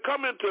time to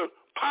come into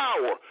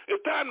power.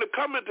 It's time to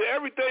come into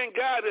everything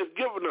God has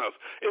given us.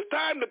 It's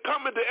time to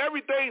come into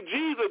everything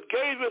Jesus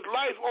gave his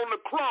life on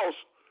the cross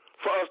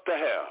for us to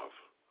have.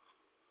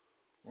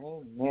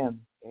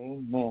 Amen.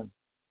 Amen.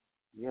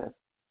 Yes.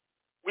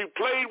 We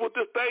played with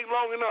this thing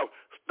long enough.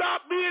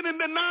 Stop being in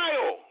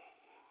denial.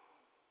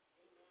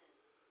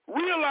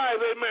 Realize,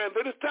 amen,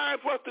 that it's time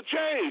for us to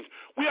change.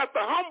 We have to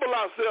humble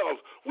ourselves.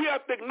 We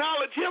have to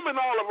acknowledge him in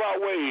all of our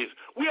ways.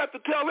 We have to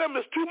tell him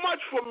it's too much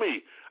for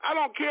me. I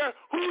don't care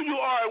who you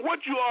are and what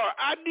you are.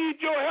 I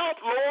need your help,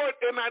 Lord,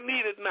 and I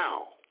need it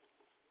now.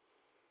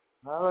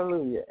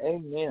 Hallelujah.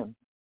 Amen.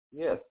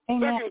 Yes.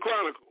 Amen. 2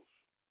 Chronicles,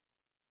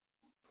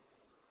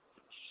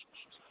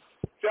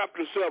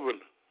 chapter 7.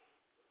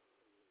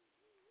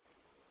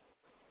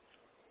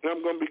 And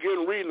I'm going to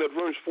begin reading at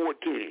verse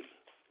 14.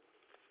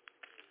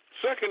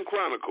 2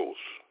 Chronicles.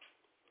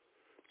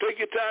 Take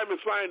your time and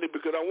find it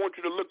because I want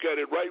you to look at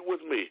it right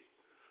with me.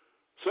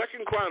 2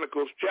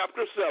 Chronicles,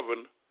 chapter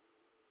 7,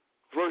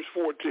 verse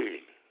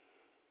 14.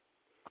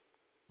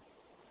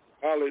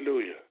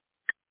 Hallelujah.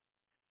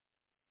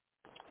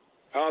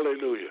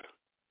 Hallelujah.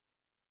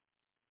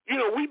 You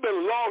know, we've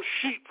been lost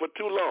sheep for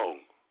too long.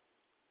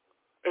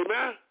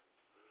 Amen?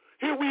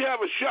 Here we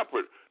have a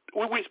shepherd.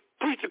 We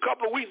preached a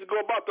couple of weeks ago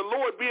about the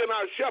Lord being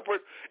our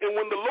shepherd, and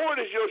when the Lord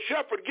is your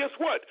shepherd, guess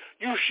what?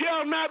 You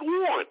shall not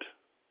want.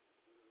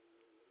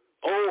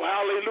 Oh,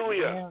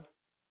 hallelujah. Yeah.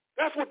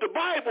 That's what the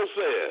Bible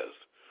says.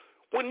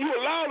 When you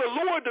allow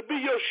the Lord to be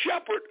your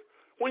shepherd,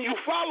 when you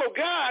follow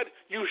God,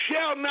 you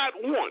shall not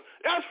want.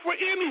 That's for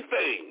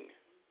anything.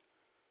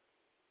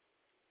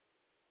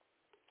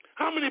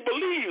 How many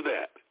believe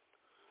that?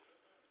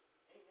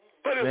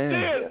 But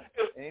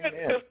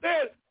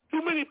instead,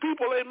 too many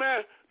people,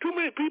 amen, too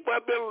many people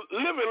have been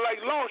living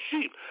like lost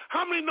sheep.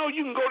 How many know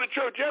you can go to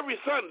church every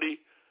Sunday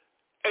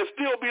and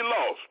still be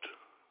lost?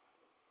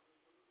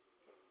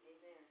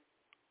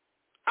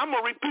 I'm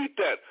going to repeat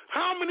that.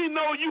 How many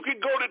know you can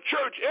go to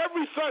church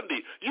every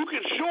Sunday? You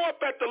can show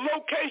up at the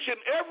location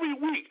every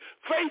week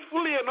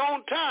faithfully and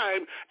on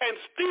time and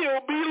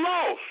still be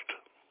lost.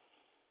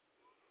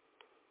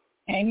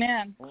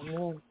 Amen.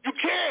 You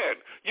can.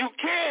 You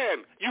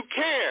can. You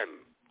can.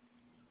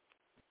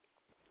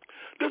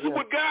 This is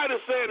what God is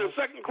saying in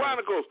 2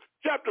 Chronicles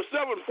chapter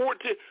 7,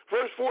 14,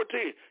 verse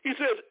 14. He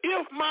says,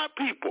 if my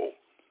people,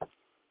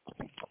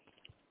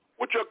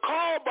 which are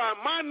called by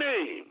my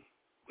name,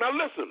 now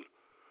listen,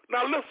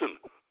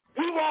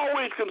 we've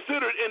always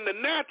considered in the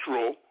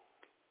natural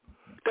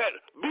that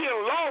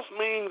being lost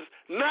means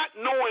not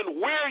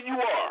knowing where you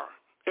are.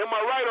 Am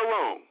I right or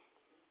wrong?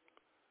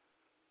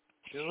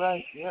 You're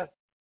right, yes.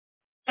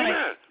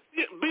 Amen.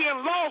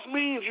 Being lost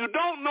means you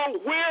don't know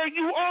where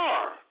you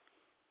are.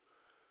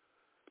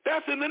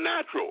 That's in the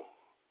natural.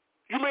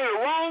 You made a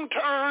wrong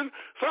turn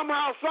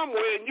somehow,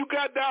 somewhere, and you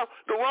got down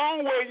the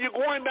wrong way. You're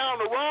going down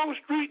the wrong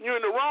street, and you're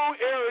in the wrong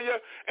area,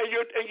 and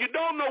you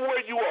don't know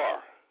where you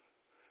are.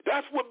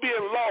 That's what being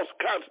lost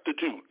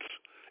constitutes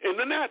in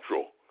the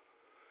natural.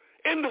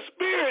 In the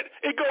spirit,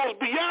 it goes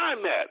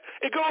beyond that.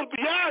 It goes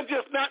beyond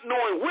just not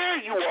knowing where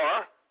you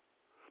are,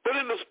 but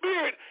in the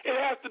spirit, it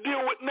has to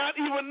deal with not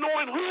even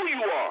knowing who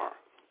you are.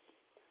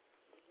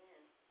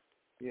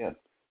 Yes.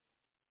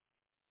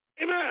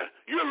 Amen.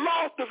 You're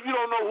lost if you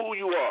don't know who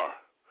you are.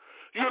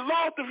 You're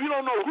lost if you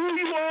don't know who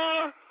you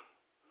are,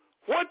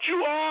 what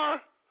you are,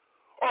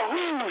 or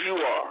whose you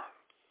are.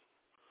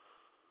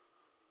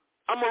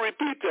 I'm going to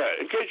repeat that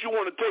in case you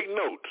want to take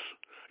notes.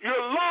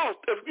 You're lost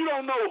if you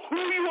don't know who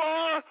you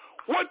are,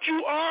 what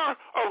you are,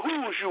 or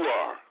whose you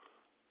are.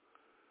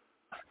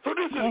 So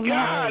this is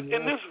God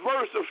in this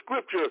verse of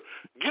Scripture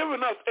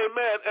giving us,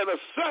 amen, an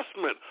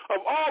assessment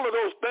of all of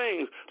those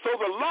things so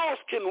the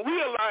lost can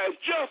realize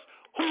just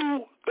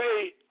who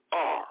they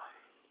are.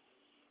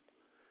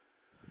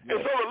 And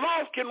so the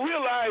lost can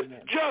realize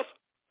just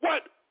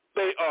what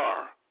they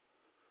are.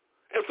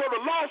 And so the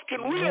lost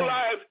can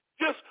realize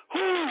just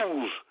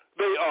whose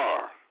they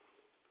are.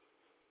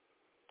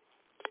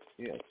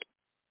 Yes.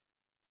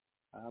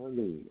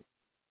 Hallelujah.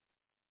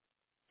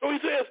 So he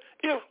says,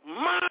 if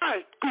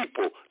my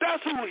people,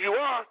 that's who you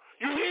are,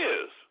 you're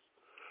his.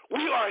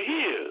 We are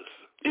his.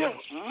 If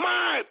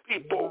my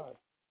people.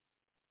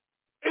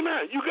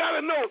 Amen. You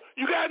gotta know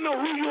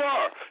who you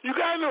are. You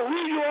gotta know who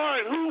you are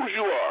and whose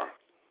you are.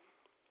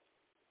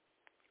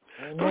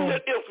 So he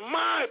said, if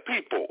my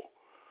people,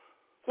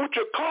 which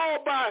are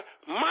called by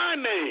my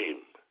name,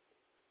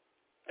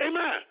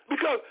 amen.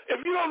 Because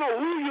if you don't know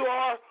who you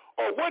are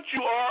or what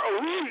you are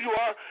or who you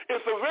are,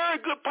 it's a very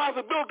good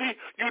possibility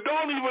you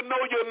don't even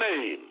know your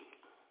name.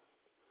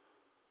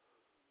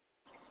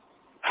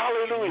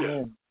 Hallelujah.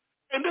 Amen.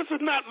 And this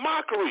is not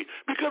mockery,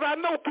 because I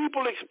know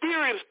people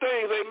experience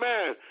things,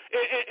 amen,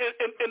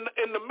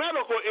 in the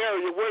medical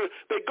area where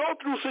they go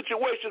through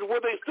situations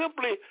where they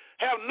simply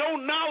have no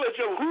knowledge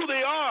of who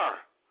they are,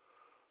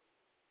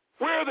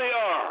 where they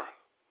are,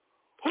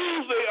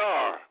 whose they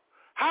are,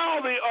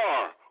 how they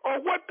are,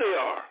 or what they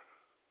are.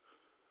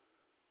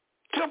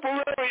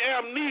 Temporary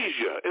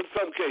amnesia in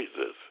some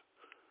cases.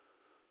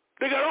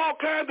 They got all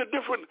kinds of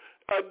different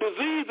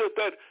diseases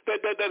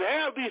that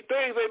have these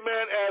things,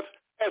 amen,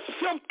 as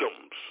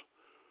symptoms.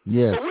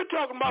 Yes. But we're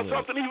talking about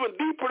something even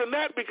deeper than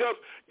that, because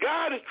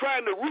God is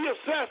trying to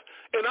reassess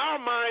in our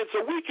minds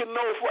so we can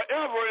know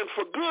forever and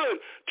for good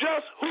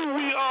just who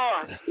we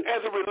are as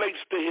it relates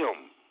to him.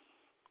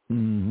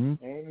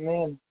 Mm-hmm.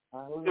 Amen.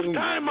 Hallelujah. It's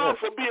time out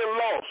for being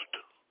lost.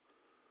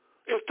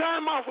 It's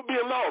time out for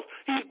being lost.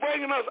 He's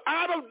bringing us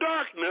out of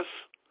darkness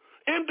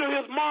into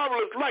his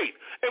marvelous light.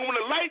 And when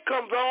the light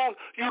comes on,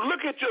 you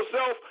look at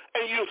yourself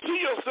and you see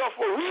yourself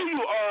for who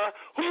you are,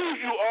 whose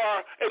you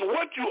are, and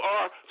what you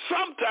are,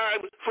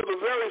 sometimes for the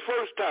very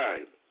first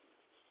time.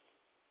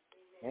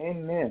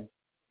 Amen.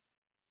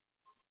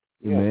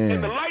 Amen.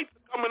 And the light's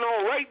coming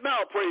on right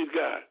now, praise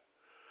God.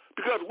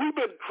 Because we've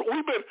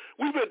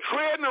been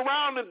treading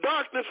around in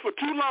darkness for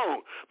too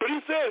long. But he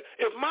said,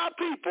 if my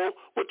people,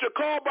 which are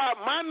called by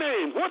my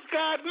name, what's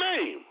God's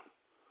name?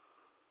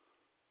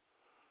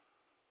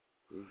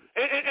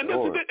 And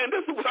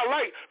this is what I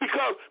like,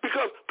 because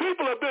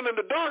people have been in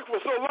the dark for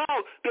so long,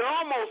 they're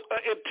almost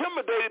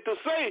intimidated to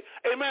say,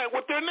 amen,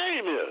 what their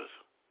name is.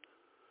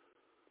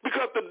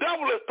 Because the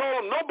devil has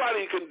told them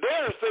nobody can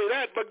dare say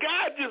that, but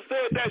God just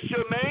said that's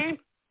your name,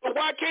 so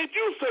why can't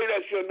you say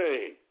that's your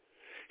name?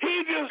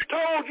 He just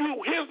told you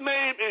his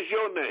name is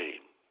your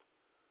name.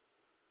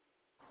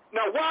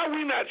 Now, why are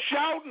we not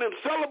shouting and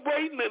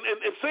celebrating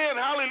and saying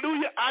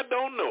hallelujah? I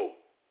don't know.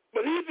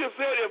 But he just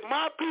said, if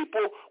my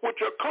people, which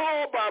are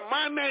called by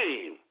my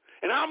name,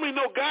 and how many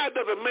know God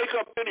doesn't make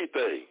up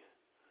anything?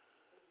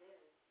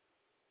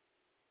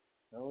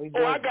 No,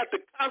 I got the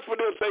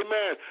confidence,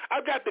 amen.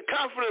 I got the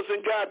confidence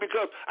in God,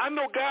 because I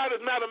know God is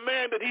not a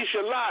man that he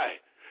should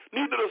lie,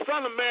 neither the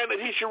son of man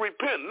that he should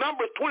repent.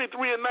 Numbers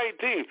 23 and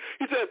 19.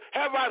 He says,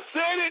 have I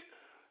said it?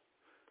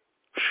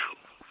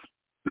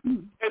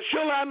 And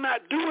shall I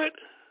not do it?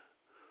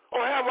 Or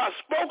have I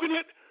spoken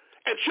it?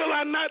 And shall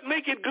I not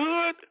make it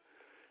good?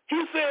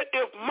 He said,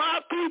 if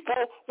my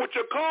people, which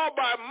are called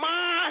by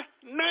my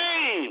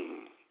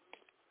name,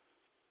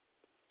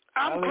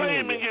 I'm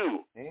claiming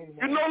you. Amen.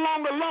 You're no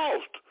longer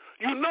lost.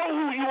 You know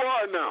who you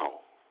are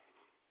now.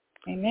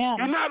 Amen.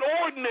 You're not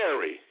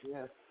ordinary.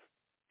 Yes.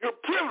 You're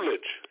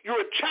privileged. You're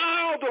a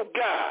child of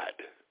God.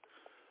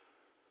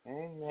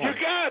 Amen.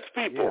 You're God's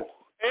people.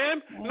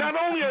 Yes. And not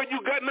only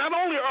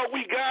are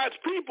we God's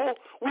people,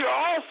 we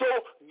are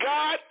also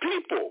God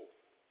people.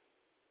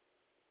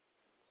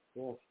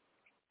 Yes.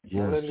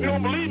 Yes, You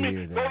don't believe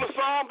me? Go to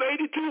Psalms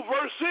 82,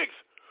 verse 6.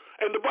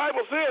 And the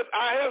Bible says,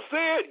 I have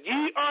said,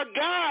 ye are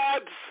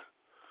gods,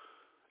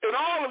 and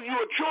all of you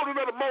are children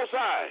of the Most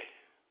High.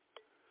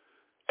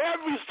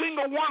 Every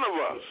single one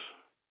of us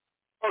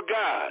are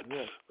gods.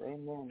 Yes.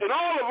 Amen. And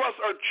all of us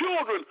are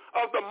children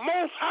of the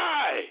Most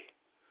High.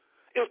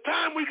 It's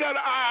time we got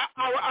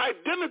our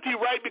identity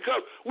right, because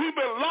we've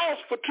been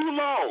lost for too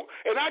long.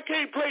 And I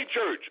can't play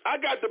church.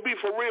 I got to be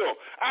for real.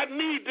 I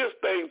need this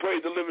thing, praise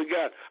the living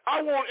God.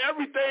 I want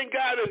everything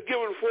God has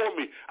given for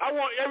me. I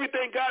want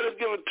everything God has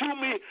given to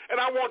me,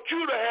 and I want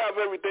you to have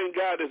everything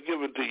God has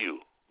given to you.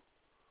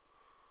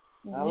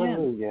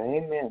 Hallelujah.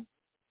 Amen.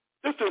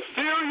 This is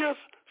serious,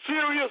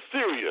 serious,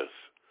 serious.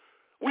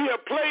 We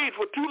have played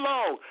for too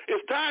long.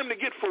 It's time to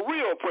get for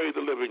real, praise the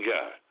living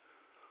God.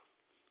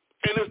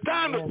 And it's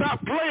time to stop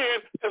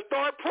playing and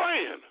start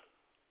praying.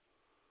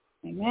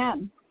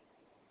 Amen.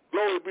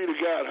 Glory be to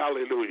God.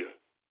 Hallelujah.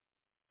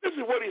 This is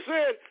what he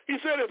said. He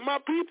said, if my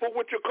people,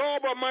 which are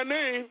called by my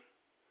name,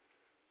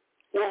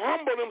 will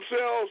humble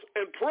themselves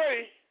and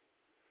pray,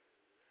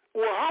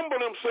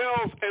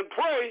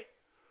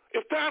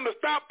 it's time to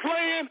stop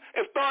playing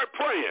and start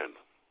praying.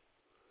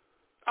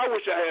 I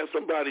wish I had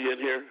somebody in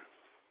here.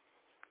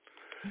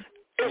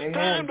 It's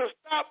time to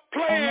stop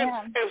playing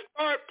and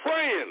start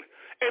praying.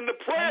 And the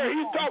prayer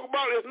he's talking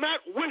about is not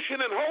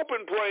wishing and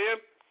hoping praying.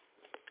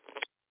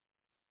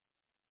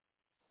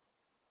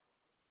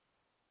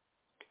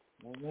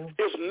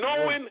 It's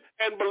knowing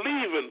and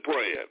believing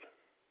praying.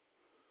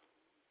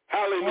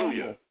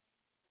 Hallelujah.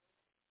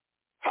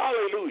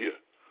 Hallelujah.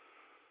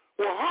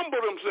 Well, humble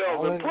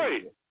themselves and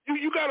pray.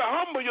 You got to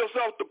humble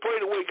yourself to pray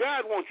the way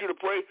God wants you to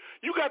pray.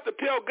 You got to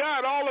tell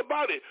God all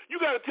about it.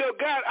 You got to tell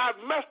God, I've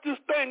messed this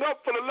thing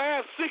up for the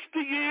last 60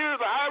 years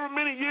or however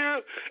many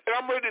years, and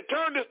I'm ready to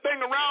turn this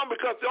thing around,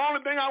 because the only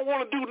thing I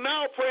want to do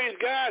now, praise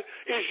God,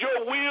 is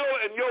your will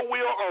and your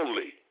will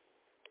only.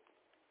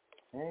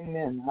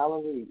 Amen.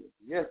 Hallelujah.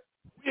 Yes.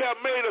 We have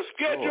made a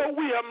schedule,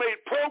 we have made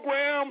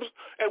programs,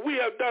 and we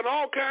have done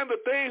all kinds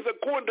of things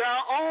according to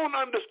our own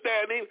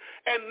understanding,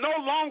 and no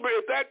longer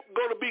is that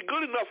going to be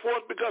good enough for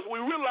us because we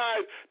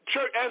realize,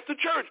 as the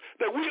church,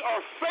 that we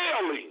are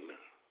failing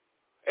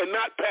and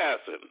not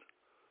passing.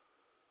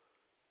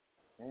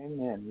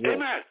 Amen. Yes.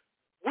 Amen.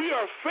 We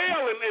are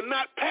failing and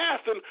not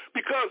passing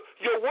because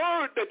your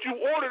word that you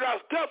ordered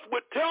our steps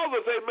with tells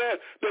us, amen,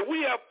 that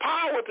we have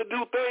power to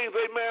do things,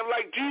 amen,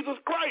 like Jesus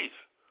Christ.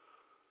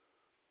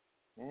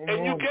 Amen. And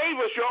you gave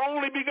us your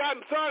only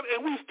begotten Son,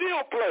 and we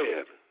still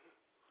playing.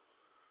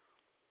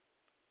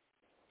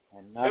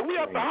 And we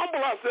have to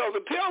humble ourselves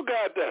and tell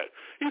God that.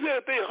 He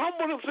said if they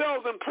humble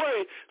themselves and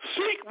pray,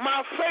 seek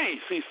my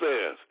face, he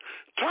says.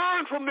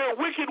 Turn from their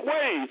wicked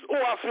ways.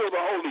 Oh, I feel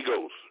the Holy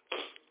Ghost.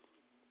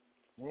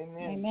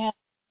 Amen. Amen.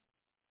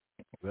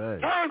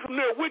 Right. Turn from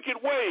their wicked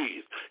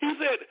ways. He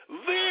said,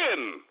 then,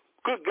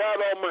 good God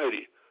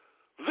Almighty,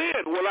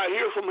 then will I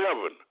hear from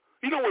heaven.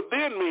 You know what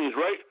then means,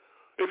 right?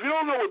 If you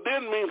don't know what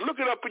then means, look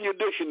it up in your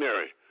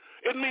dictionary.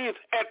 It means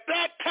at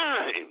that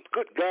time,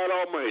 good God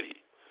Almighty.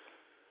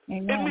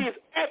 Amen. It means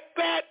at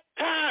that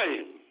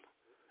time.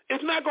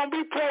 It's not going to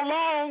be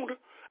prolonged.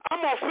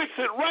 I'm going to fix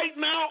it right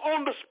now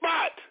on the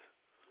spot.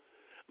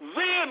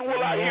 Then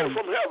will I hear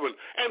from heaven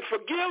and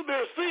forgive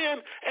their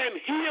sin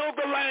and heal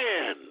the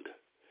land.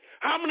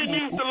 How many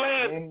need the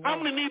land? Amen. How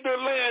many need their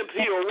lands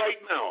healed right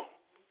now?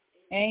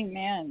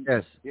 Amen.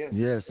 Yes. Yes.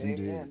 Yes, Amen.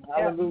 indeed.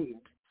 Hallelujah.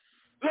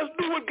 Let's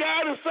do what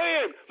God is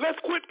saying. Let's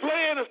quit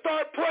playing and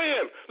start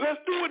praying. Let's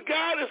do what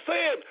God is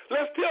saying.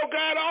 Let's tell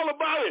God all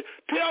about it.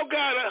 Tell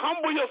God and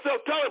humble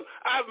yourself. Tell him,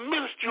 I've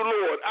missed you,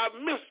 Lord. I've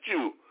missed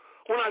you.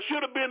 When I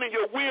should have been in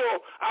your will,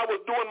 I was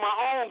doing my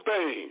own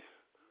thing.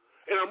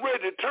 And I'm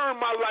ready to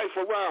turn my life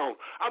around.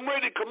 I'm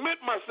ready to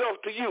commit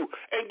myself to you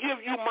and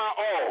give you my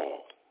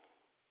all.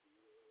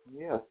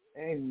 Yes.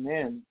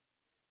 Amen.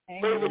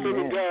 Praise the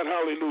living Amen. God.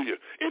 Hallelujah.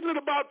 Isn't it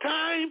about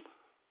time?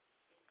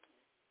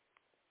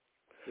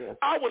 Yes.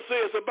 I would say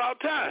it's about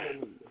time.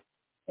 Hallelujah.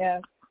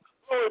 Yes.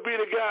 Glory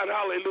be to God.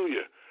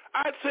 Hallelujah.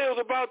 I'd say it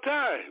was about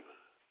time.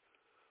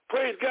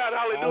 Praise God.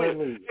 Hallelujah.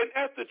 Hallelujah. And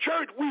at the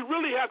church, we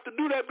really have to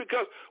do that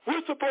because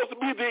we're supposed to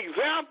be the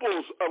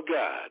examples of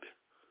God.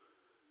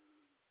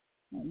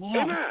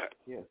 Amen. Amen.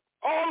 Yes.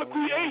 All the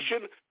Amen.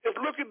 creation is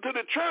looking to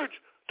the church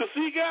to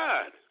see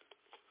God.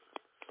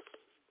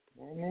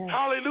 Amen.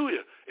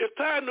 Hallelujah. It's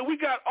time that we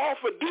got off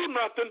of do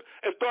nothing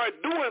and start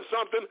doing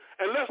something,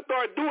 and let's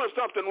start doing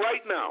something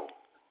right now.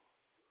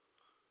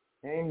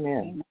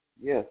 Amen.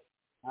 Yes.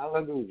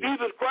 Hallelujah.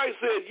 Jesus Christ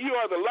said, you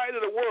are the light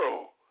of the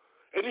world.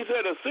 And he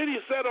said, a city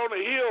set on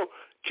a hill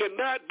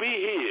cannot be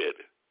hid.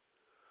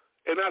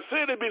 And I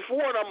said it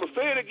before, and I'm going to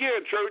say it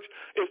again, church.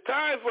 It's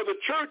time for the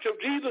church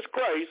of Jesus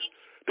Christ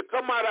to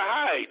come out of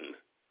hiding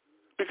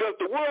because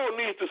the world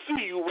needs to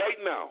see you right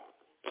now.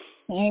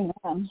 Amen.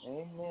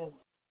 Amen.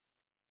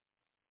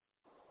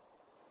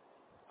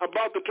 I'm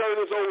about to turn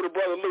this over to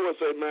Brother Lewis,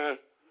 amen,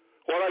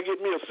 while I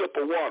get me a sip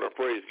of water,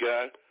 praise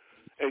God,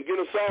 and get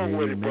a song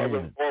ready,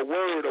 brother, or a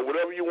word or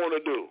whatever you want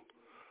to do.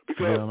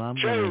 Because Well, I'm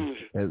change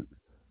going to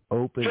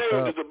open is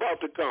up about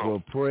to come.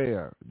 for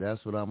prayer.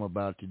 That's what I'm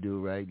about to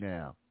do right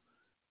now.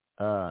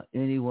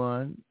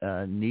 Anyone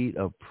need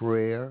a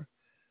prayer?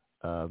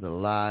 The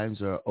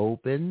lines are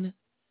open.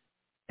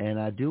 And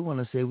I do want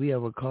to say we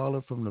have a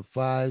caller from the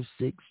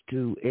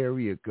 562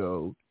 area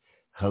code.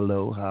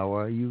 Hello, how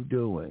are you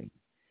doing?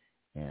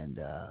 And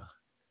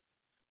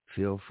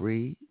feel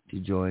free to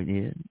join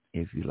in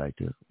if you'd like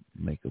to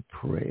make a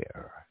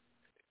prayer.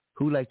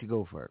 Who'd like to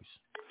go first?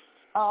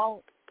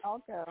 I'll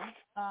go.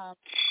 I'm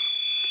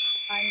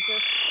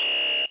just.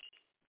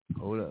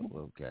 Hold up.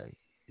 Okay.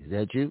 Is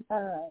that you? All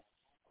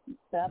right.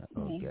 That's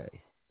me.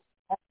 Okay.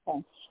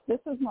 Okay. This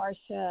is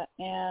Marcia,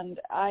 and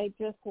I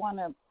just want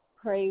to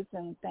praise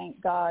and thank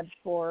God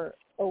for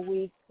a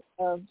week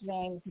of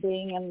James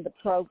being in the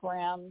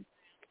program.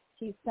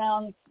 He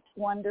sounds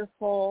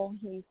wonderful.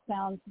 He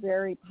sounds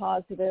very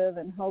positive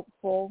and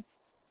hopeful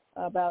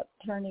about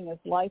turning his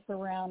life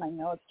around. I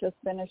know it's just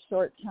been a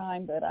short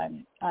time, but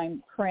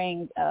I'm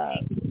praying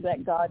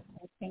that God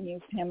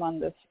continues him on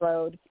this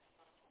road.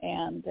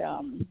 And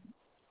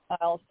I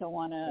also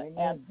want to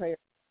add prayer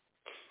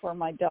for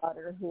my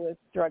daughter who is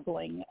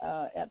struggling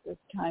at this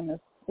time as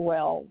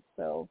well.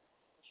 So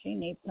she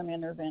needs some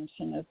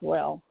intervention as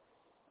well.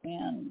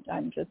 And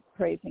I'm just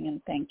praising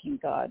and thanking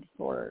God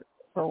for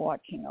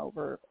watching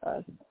over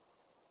us.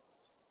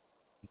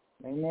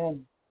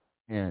 Amen.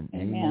 And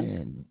Amen.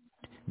 amen.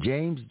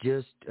 James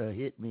just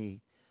hit me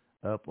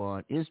up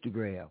on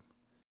Instagram.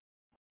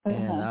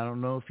 And I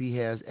don't know if he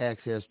has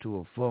access to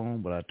a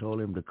phone, but I told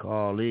him to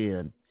call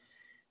in.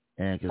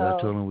 And because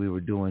I told him we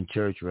were doing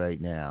church right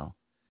now.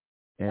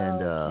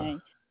 And okay.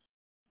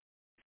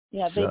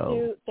 Yeah,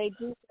 they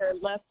do their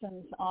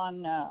lessons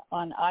on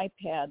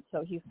iPad,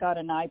 so he's got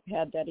an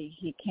iPad that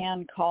he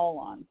can call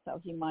on, so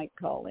he might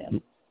call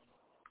in.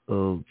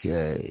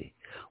 Okay.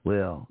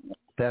 Well,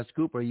 Pastor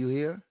Cooper, are you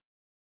here?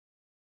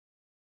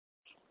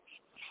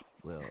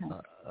 Well,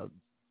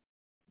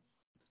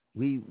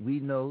 we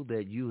know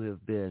that you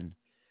have been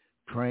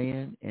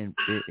praying and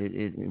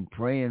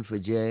praying for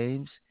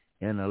James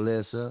and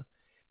Alyssa,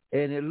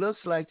 and it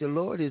looks like the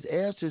Lord has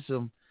answered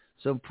some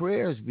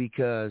prayers,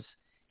 because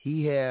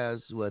he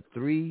has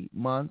 3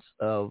 months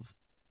of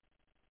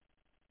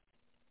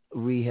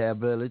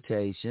rehab,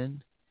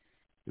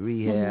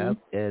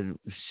 and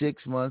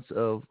 6 months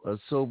of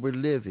sober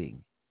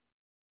living.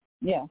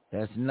 Yeah.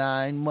 That's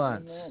 9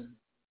 months. Amen.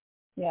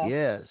 Yeah.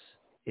 Yes.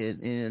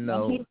 And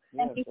he's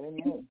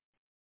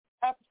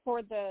up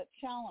for the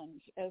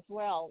challenge as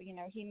well.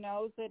 He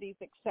knows that he's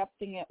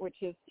accepting it,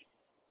 which is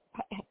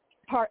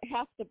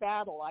half the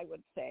battle, I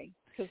would say.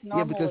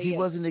 Because he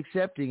wasn't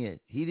accepting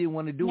it. He didn't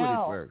want to do it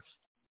at first.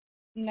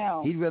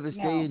 No. He'd rather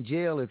stay in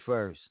jail at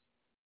first.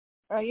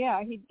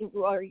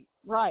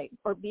 Right,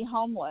 or be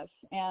homeless.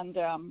 And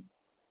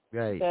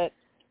right. That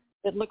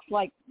it looks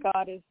like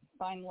God has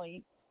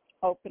finally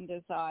opened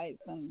his eyes,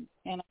 and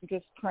I'm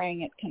just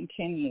praying it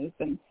continues.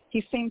 And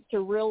he seems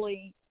to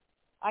really,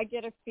 I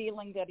get a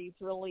feeling that he's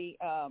really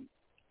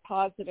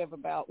positive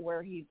about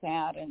where he's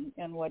at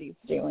and what he's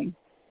doing.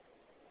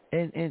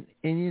 And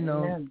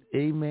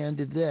amen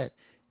to that.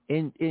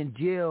 In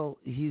jail,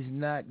 he's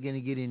not going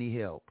to get any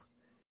help.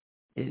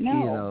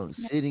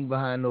 Sitting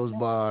behind those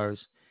bars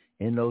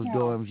in those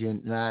dorms, you're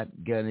not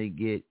going to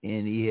get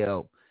any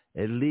help.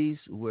 At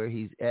least where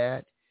he's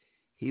at,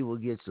 he will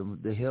get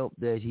the help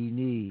that he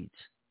needs.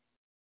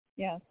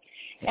 Yes.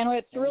 And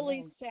what's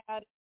really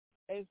sad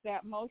is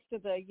that most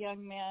of the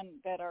young men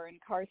that are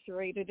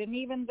incarcerated, and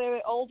even the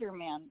older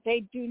men,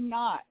 they do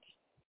not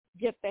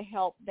get the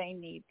help they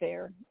need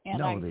there.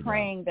 And I'm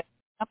praying that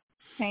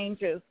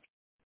changes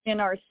in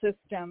our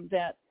system,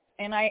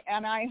 and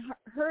I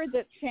heard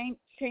that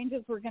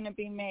changes were going to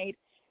be made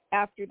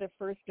after the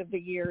first of the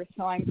year,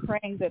 so I'm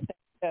praying that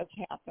does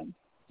happen.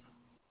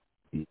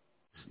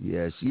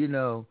 Yes,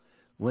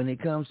 when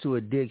it comes to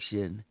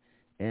addiction,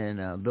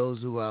 and those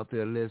who are out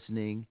there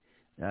listening,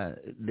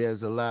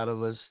 there's a lot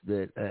of us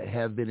that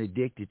have been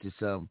addicted to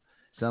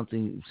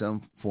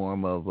some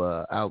form of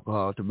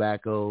alcohol,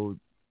 tobacco,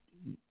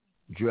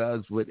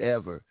 drugs,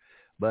 whatever.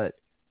 But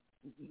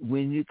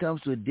when it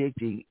comes to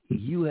addicting,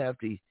 you have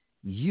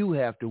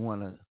to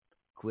want to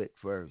quit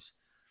first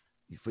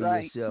for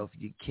yourself.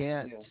 You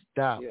can't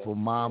stop for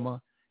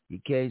mama. You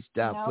can't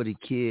stop for the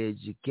kids.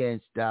 You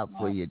can't stop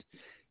for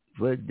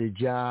the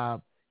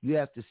job. You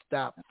have to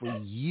stop for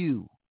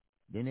you.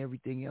 Then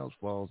everything else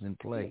falls in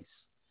place.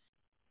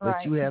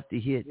 But you have to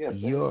hit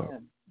you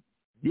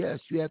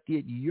have to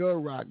hit your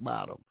rock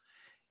bottom.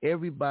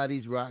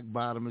 Everybody's rock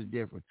bottom is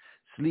different.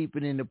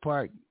 Sleeping in the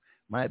park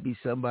might be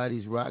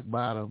somebody's rock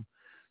bottom.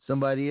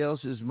 Somebody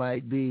else's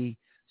might be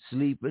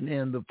sleeping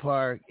in the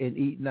park and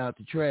eating out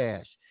the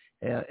trash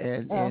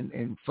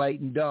and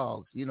fighting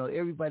dogs.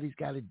 Everybody's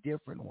got a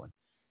different one.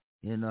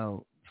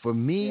 For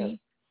me,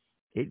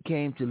 it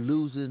came to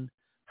losing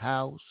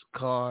house,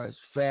 cars,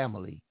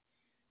 family,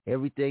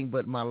 everything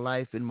but my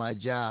life and my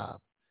job.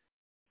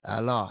 I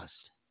lost.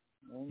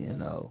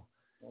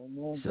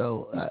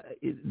 So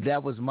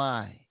that was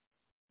my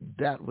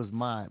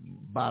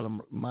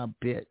bottom, my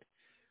pit.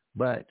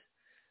 But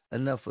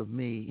enough of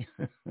me.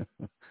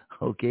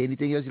 Okay.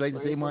 Anything else you'd like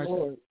to say,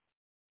 Marcia?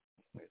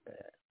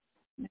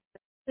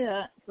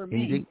 Yeah, for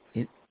me.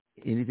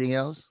 Anything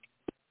else?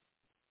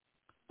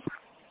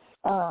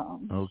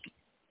 Okay.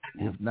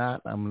 If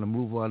not, I'm going to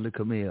move on to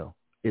Camille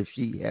if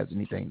she has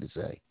anything to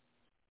say.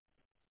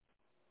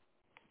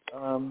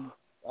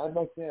 I'd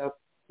like to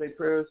say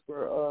prayers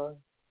for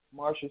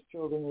Marcia's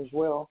children as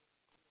well,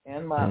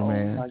 and my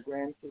own, my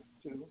grandkids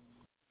too.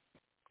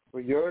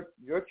 For your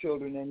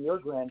children and your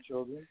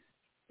grandchildren.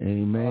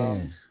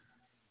 Amen.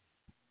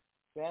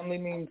 Family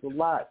means a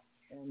lot,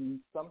 and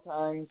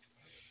sometimes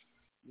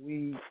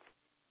we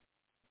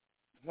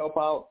help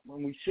out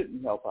when we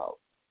shouldn't help out.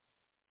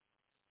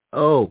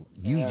 Oh,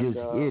 just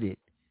hit it.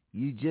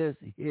 You just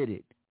hit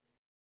it.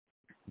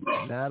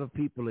 A lot of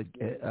people,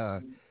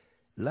 a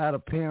lot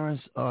of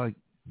parents are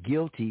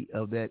guilty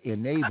of that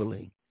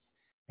enabling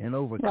and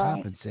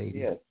overcompensating.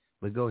 Yes.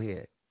 But go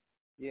ahead.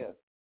 Yes.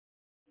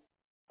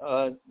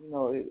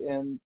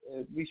 And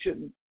we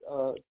shouldn't.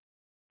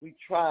 We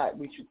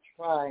should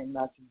try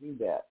not to do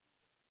that.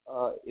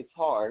 It's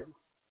hard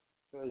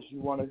because you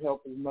want to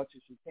help as much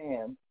as you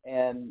can,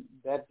 and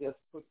that just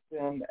puts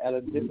them at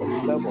a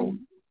different level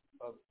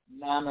of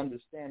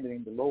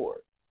non-understanding the Lord.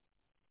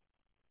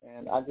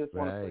 And I just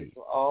want to pray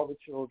for all the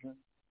children,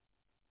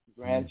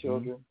 the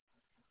grandchildren,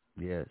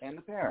 and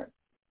the parents,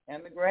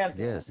 and the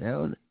grandparents.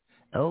 Yes,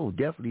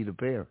 definitely the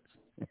parents.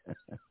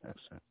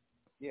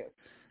 Yes,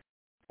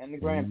 and the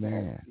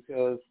grandparents,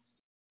 because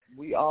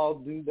we all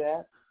do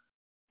that,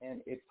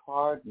 and it's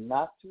hard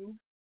not to.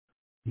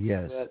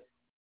 Yes. But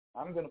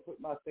I'm going to put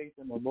my faith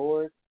in the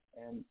Lord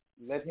and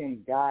let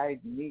Him guide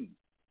me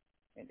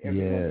and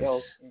everyone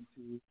else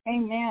into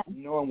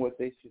knowing what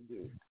they should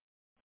do.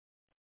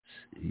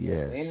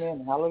 Yes.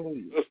 Amen.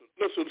 Hallelujah.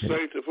 Listen,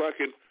 saints, if I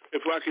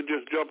can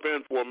just jump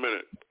in for a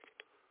minute.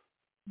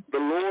 The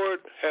Lord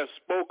has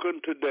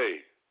spoken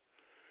today.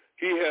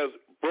 He has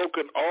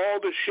broken all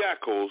the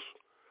shackles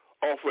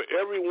or for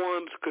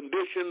everyone's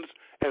conditions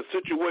and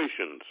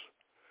situations.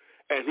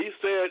 And he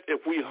said,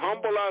 if we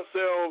humble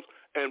ourselves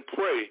and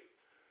pray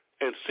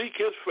and seek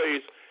his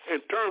face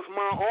and turn from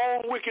our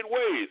own wicked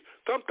ways,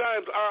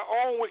 sometimes our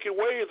own wicked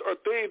ways are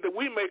things that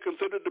we may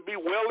consider to be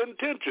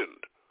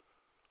well-intentioned.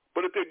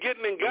 But if they're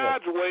getting in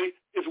God's way,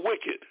 it's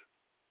wicked.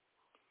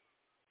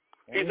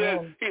 He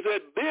said,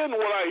 then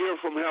will I hear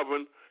from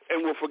heaven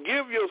and will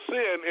forgive your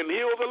sin and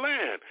heal the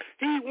land.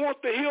 He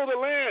wants to heal the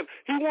land.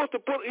 He wants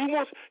to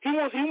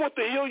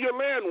heal your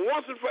land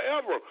once and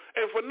forever.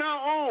 And from now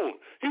on,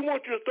 he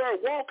wants you to start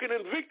walking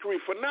in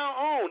victory from now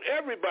on,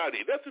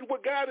 everybody. This is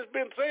what God has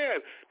been saying.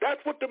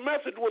 That's what the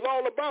message was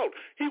all about.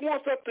 He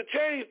wants us to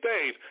change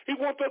things. He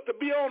wants us to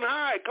be on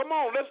high. Come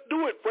on, let's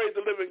do it, praise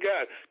the living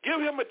God.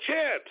 Give him a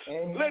chance.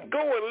 Amen. Let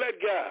go and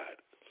let God.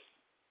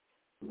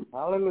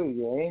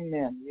 Hallelujah.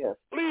 Amen. Yes.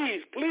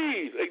 Please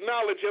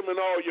acknowledge him in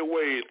all your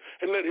ways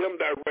and let him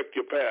direct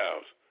your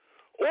paths.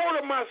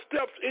 Order my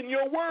steps in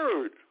your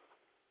word.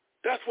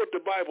 That's what the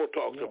Bible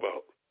talks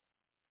about.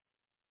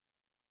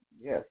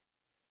 Yes.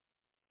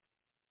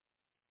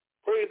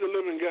 Praise the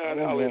living God.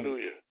 Amen.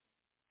 Hallelujah.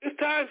 It's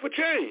time for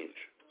change.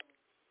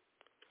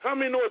 How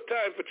many know it's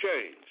time for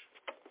change?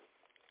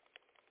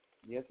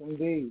 Yes,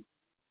 indeed.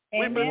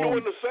 We've been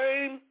doing the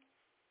same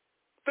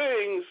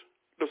things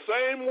the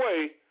same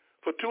way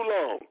for too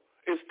long.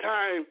 It's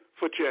time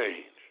for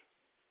change.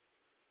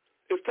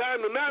 It's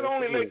time to not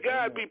only let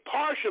God be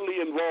partially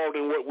involved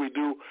in what we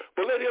do,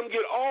 but let him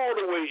get all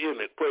the way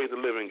in it, praise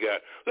the living God.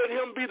 Let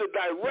him be the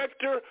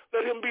director.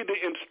 Let him be the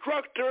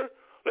instructor.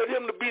 Let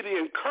him be the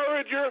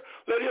encourager.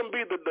 Let him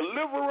be the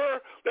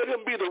deliverer. Let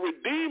him be the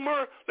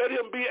redeemer. Let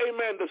him be,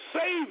 amen, the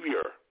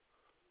savior.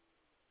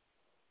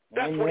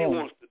 That's what he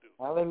wants to do.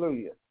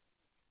 Hallelujah.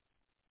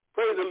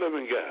 Praise the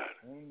living God.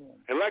 Amen.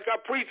 And like I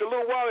preached a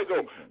little while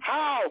ago,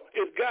 how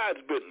is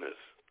God's business?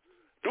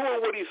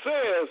 Doing what he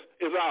says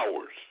is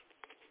ours.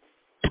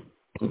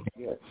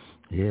 Yes.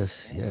 Yes,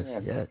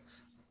 Amen. yes.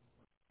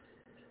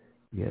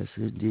 Yes,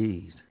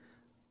 indeed.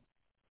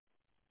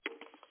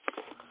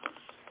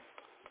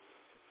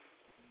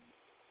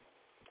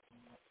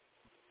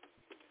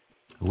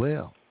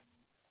 Well,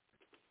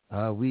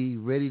 are we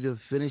ready to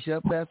finish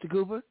up, Pastor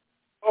Cooper?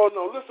 Oh,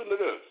 no, listen to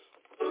this.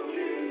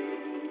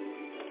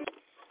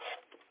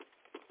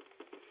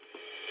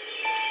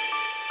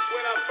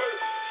 When I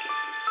first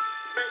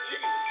met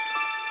Jesus,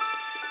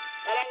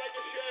 and I'd like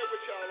to share it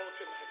with y'all on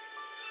tonight.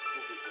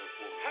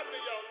 How many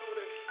of y'all know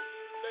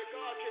that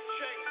God can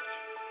change?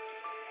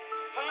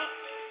 Huh?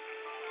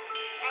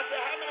 I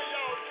said, how many of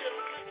y'all can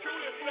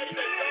truly say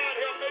that God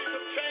has made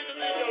some changes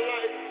in your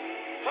life?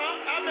 Huh?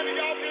 How many of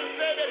y'all can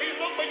say that he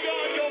looked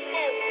beyond your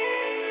fault?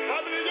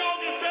 How many of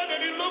y'all can say that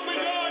he looked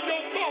beyond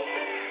your fault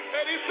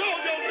and he saw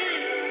your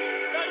needs?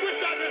 I wish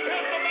I could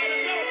tell somebody,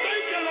 tell him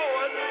thank you,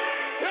 Lord.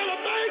 Tell him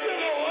thank you,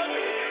 Lord.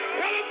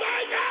 Tell him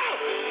thank you.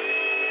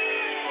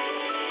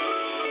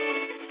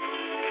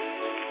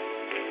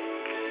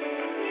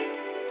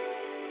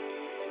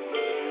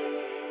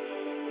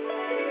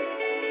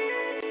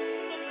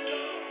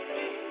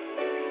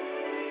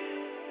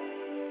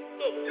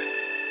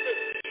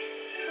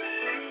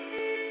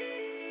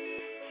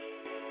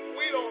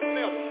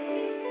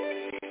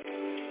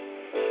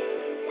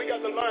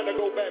 To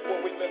go back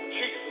where we left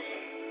Jesus.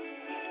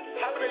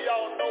 How many of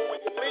y'all know when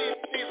you leave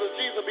Jesus,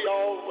 Jesus be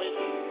always,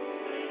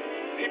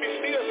 he be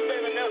still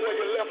standing there where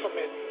you left him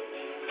at.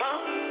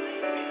 Huh?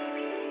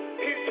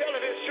 He's telling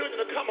his children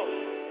to come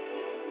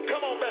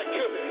on back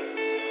to me.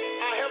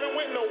 I haven't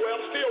went nowhere,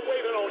 I'm still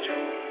waiting on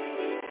you.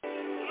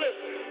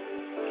 Listen,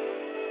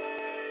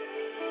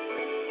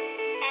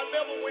 I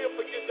never will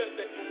forget that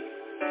day.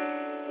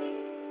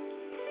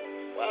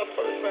 When I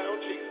first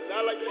found Jesus.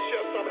 I'd like to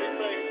share some of these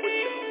things with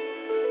you.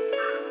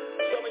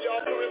 Some of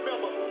y'all can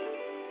remember.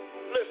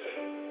 Listen.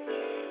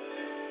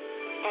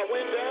 I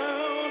went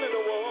down in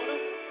the water.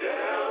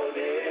 Down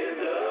in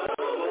the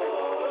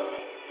water.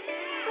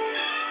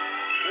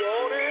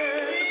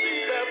 Wanted to be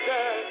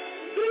baptized.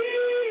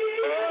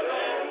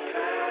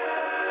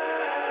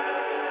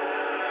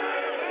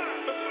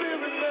 The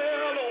Spirit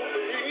fell on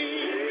me.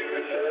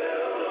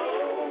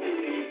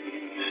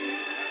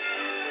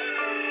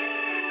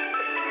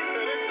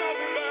 And it took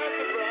me by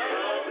surprise.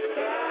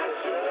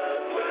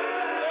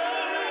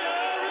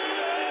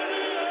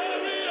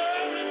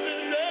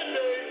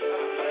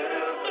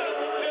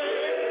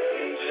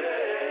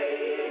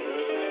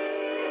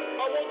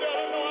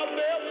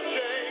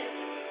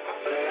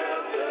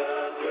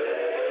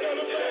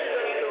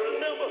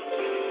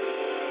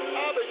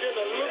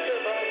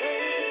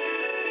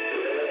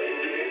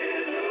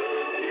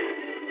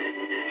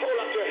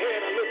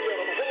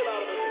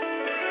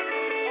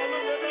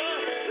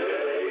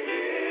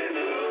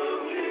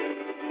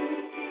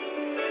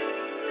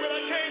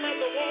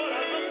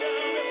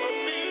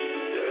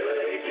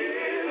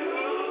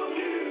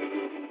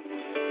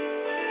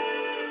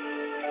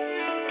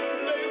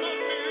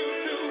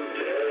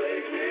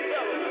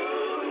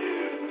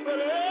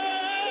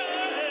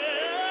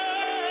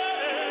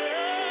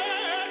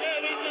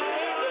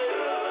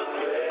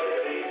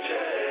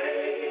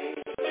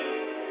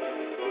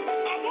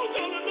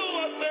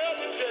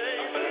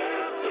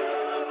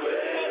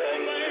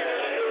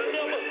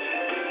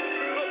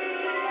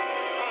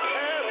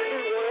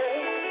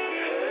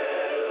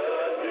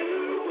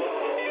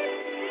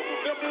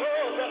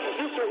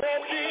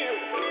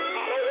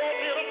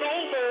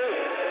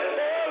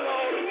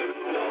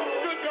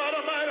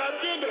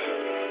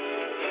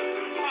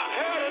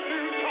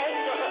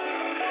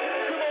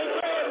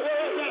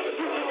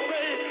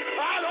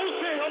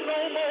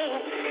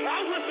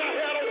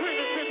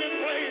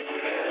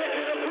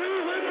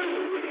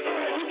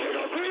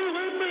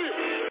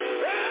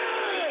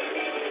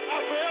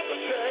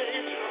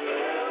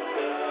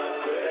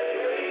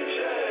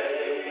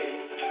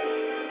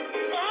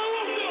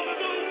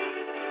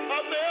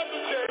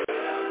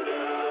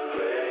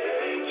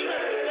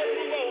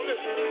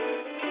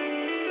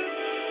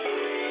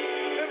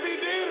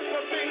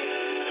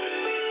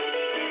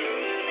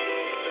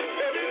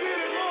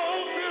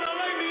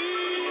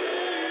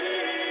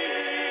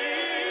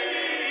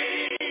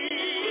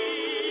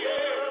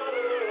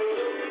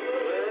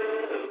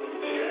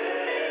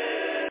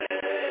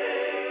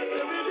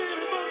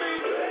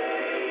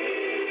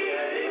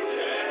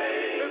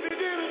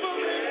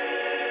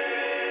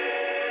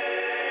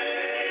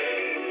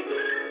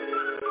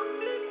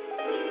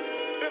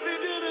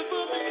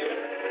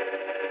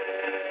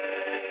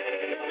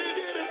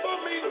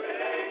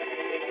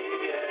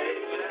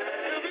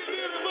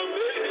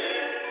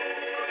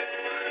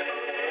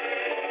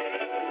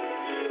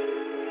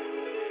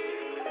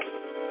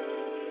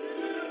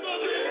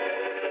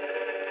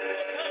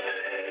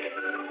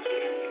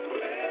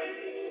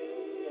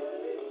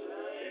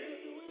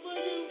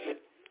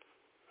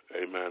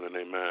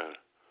 amen,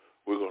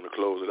 we're going to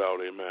close it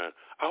out, amen.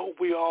 I hope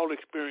we all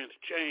experience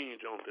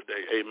change on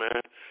today,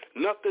 amen.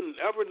 Nothing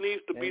ever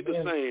needs to be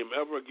the same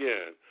ever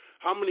again.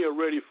 How many are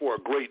ready for a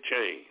great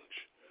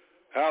change?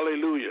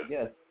 Hallelujah.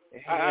 Yes.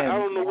 I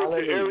don't know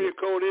what your area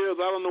code is.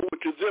 I don't know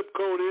what your zip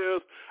code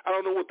is. I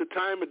don't know what the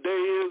time of day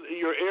is in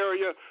your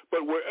area.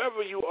 But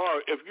wherever you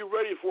are, if you're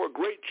ready for a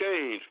great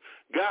change,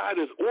 God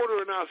is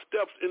ordering our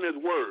steps in his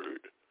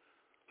word.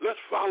 Let's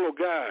follow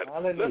God.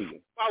 Hallelujah.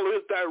 Let's follow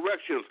his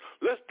directions.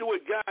 Let's do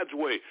it God's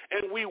way.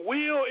 And we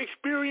will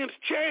experience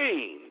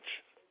change.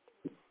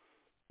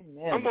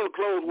 Amen. I'm going to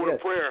close with a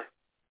prayer.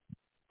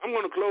 I'm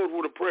going to close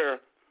with a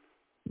prayer.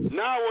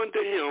 Now unto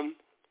him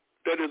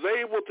that is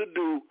able to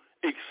do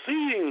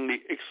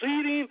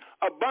exceeding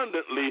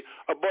abundantly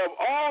above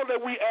all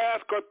that we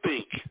ask or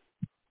think,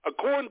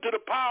 according to the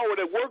power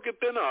that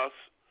worketh in us,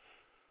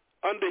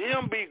 unto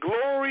him be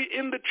glory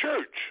in the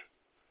church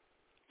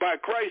by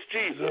Christ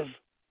Jesus,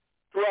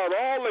 throughout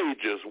all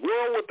ages,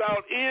 world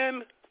without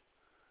end.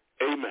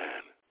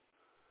 Amen.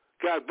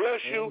 God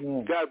bless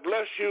you. God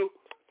bless you.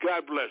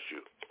 God bless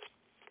you.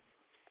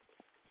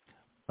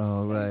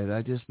 All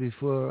right.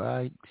 Before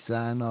I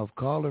sign off,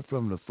 caller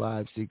from the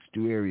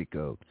 562 area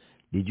code,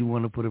 did you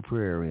want to put a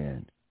prayer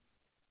in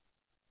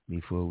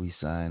before we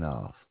sign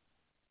off?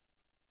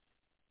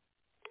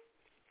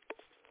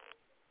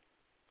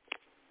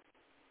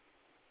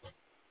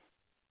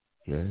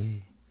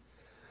 Okay.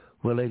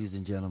 Well, ladies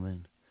and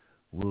gentlemen,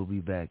 we'll be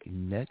back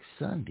next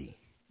Sunday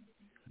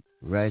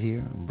right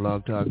here on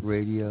Blog Talk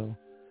Radio,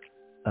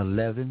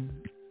 11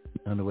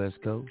 on the West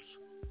Coast,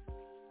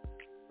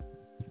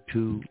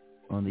 2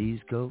 on the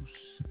East Coast,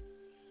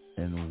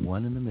 and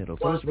 1 in the middle.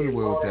 First of the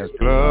world, Pastor.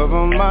 Love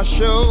on my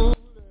show.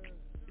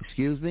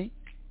 Excuse me?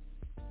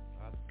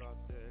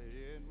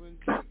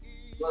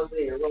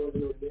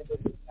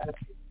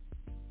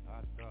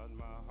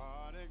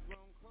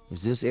 Is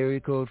this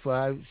area code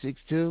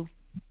 562?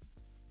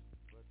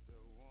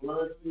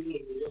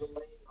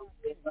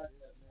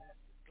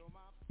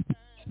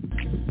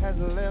 Has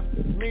left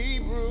me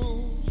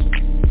bruised.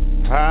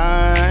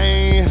 I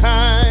ain't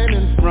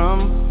hiding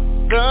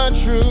from the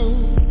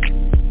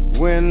truth.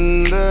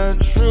 When the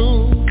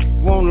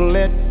truth won't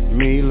let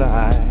me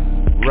lie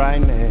right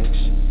next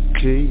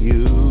to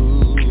you.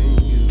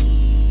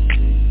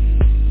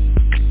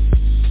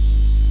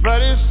 But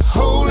it's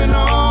holding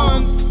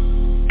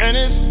on, and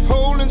it's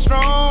holding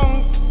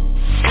strong.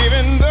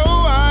 Even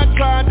though I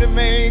tried to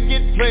make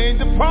it, played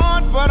the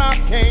part, but I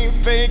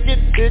can't fake it.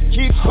 It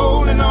keeps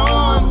holding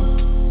on,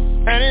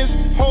 and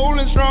it's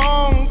holding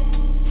strong.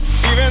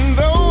 Even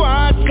though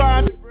I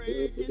tried to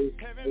break it,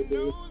 heaven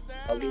knows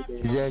that I...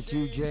 Is that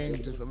you,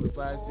 James, from the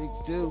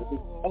 562?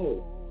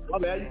 Oh, my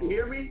bad. You can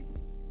hear me?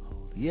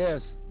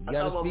 Yes. You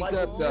got to speak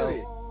up,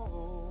 though.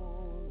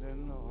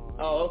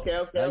 Oh, okay.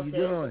 How you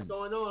doing? What's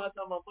going on? I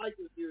thought my mic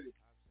was muted.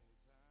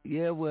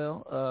 Yeah,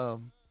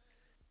 well,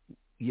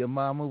 your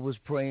mama was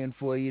praying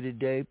for you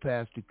today.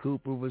 Pastor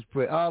Cooper was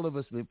praying. All of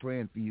us been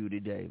praying for you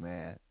today,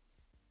 man.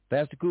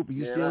 Pastor Cooper,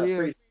 you still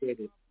here? I appreciate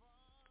it.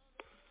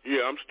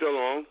 Yeah, I'm still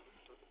on.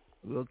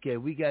 Okay,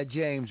 we got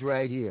James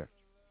right here.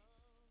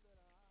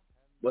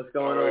 What's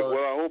going on? on?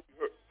 Well,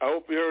 I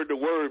hope you heard the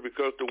word,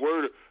 because the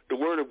word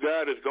of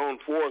God has gone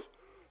forth,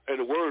 and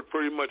the word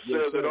pretty much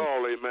says it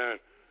all. Amen.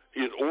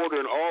 He's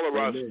ordering all of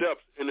our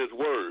steps in his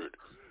word.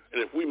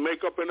 And if we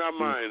make up in our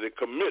mind and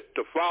commit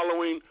to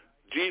following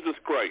Jesus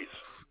Christ,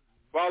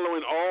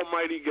 following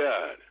Almighty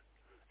God,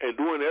 and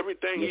doing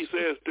everything he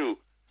says to,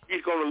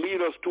 he's going to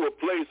lead us to a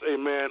place,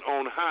 amen,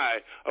 on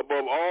high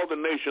above all the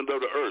nations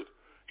of the earth.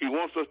 He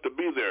wants us to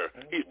be there.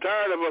 He's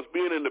tired of us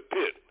being in the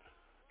pit.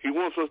 He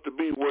wants us to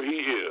be where he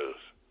is.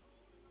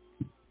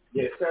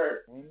 Yes,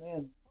 sir.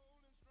 Amen.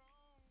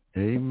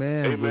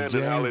 Amen. Amen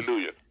and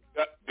hallelujah.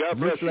 God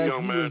bless you,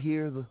 young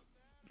man.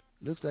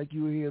 Looks like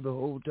you were here the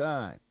whole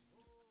time.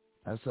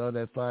 I saw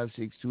that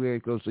 562 area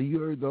code, so you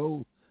heard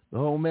the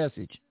whole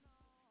message.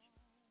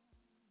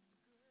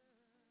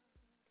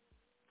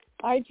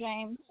 Hi,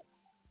 James.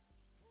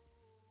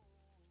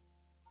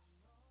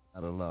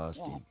 I'd have lost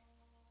him.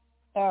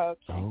 Oh,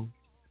 okay. Oh,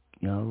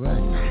 all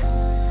right.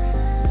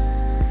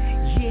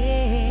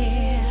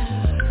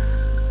 Yeah.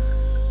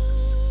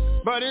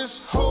 But it's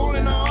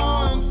holding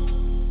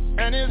on,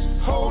 and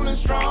it's holding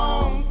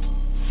strong.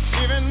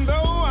 Even though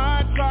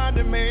I tried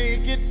to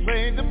make it,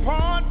 played the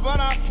part,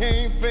 but I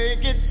can't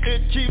fake it.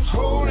 It keeps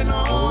holding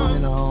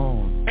on,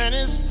 and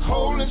it's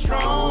holding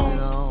strong.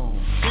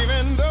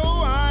 Even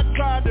though I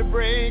tried to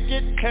break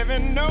it,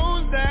 heaven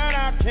knows that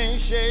I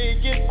can't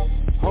shake it.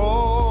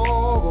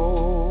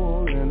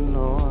 Holding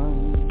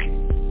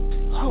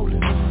on,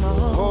 holding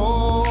on,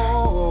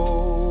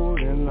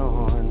 holding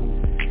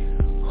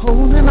on,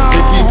 holding on.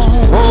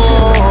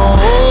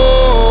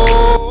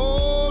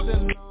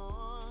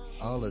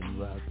 All of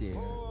you out there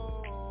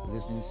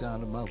listening to the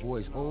sound of my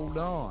voice, hold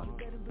on.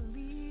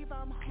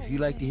 If you'd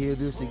like to hear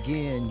this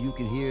again, you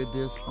can hear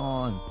this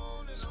on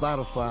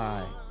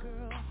Spotify,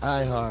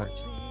 iHeart,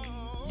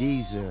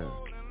 Deezer,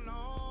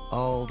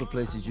 all the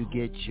places you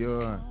get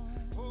your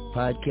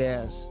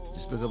podcasts.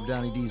 Just look up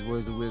Donnie D's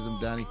Words of Wisdom,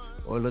 Donnie,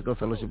 or look up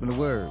Fellowship in the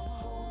Word.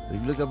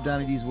 If you look up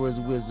Donnie D's Words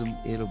of Wisdom,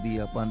 it'll be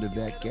up under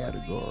that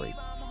category.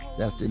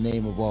 That's the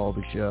name of all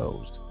the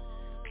shows.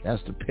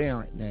 That's the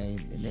parent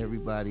name, and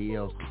everybody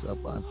else is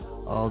up on,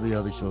 all the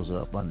other shows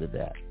are up under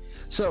that.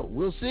 So,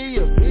 we'll see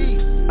you.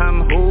 Peace.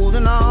 I'm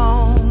holding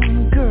on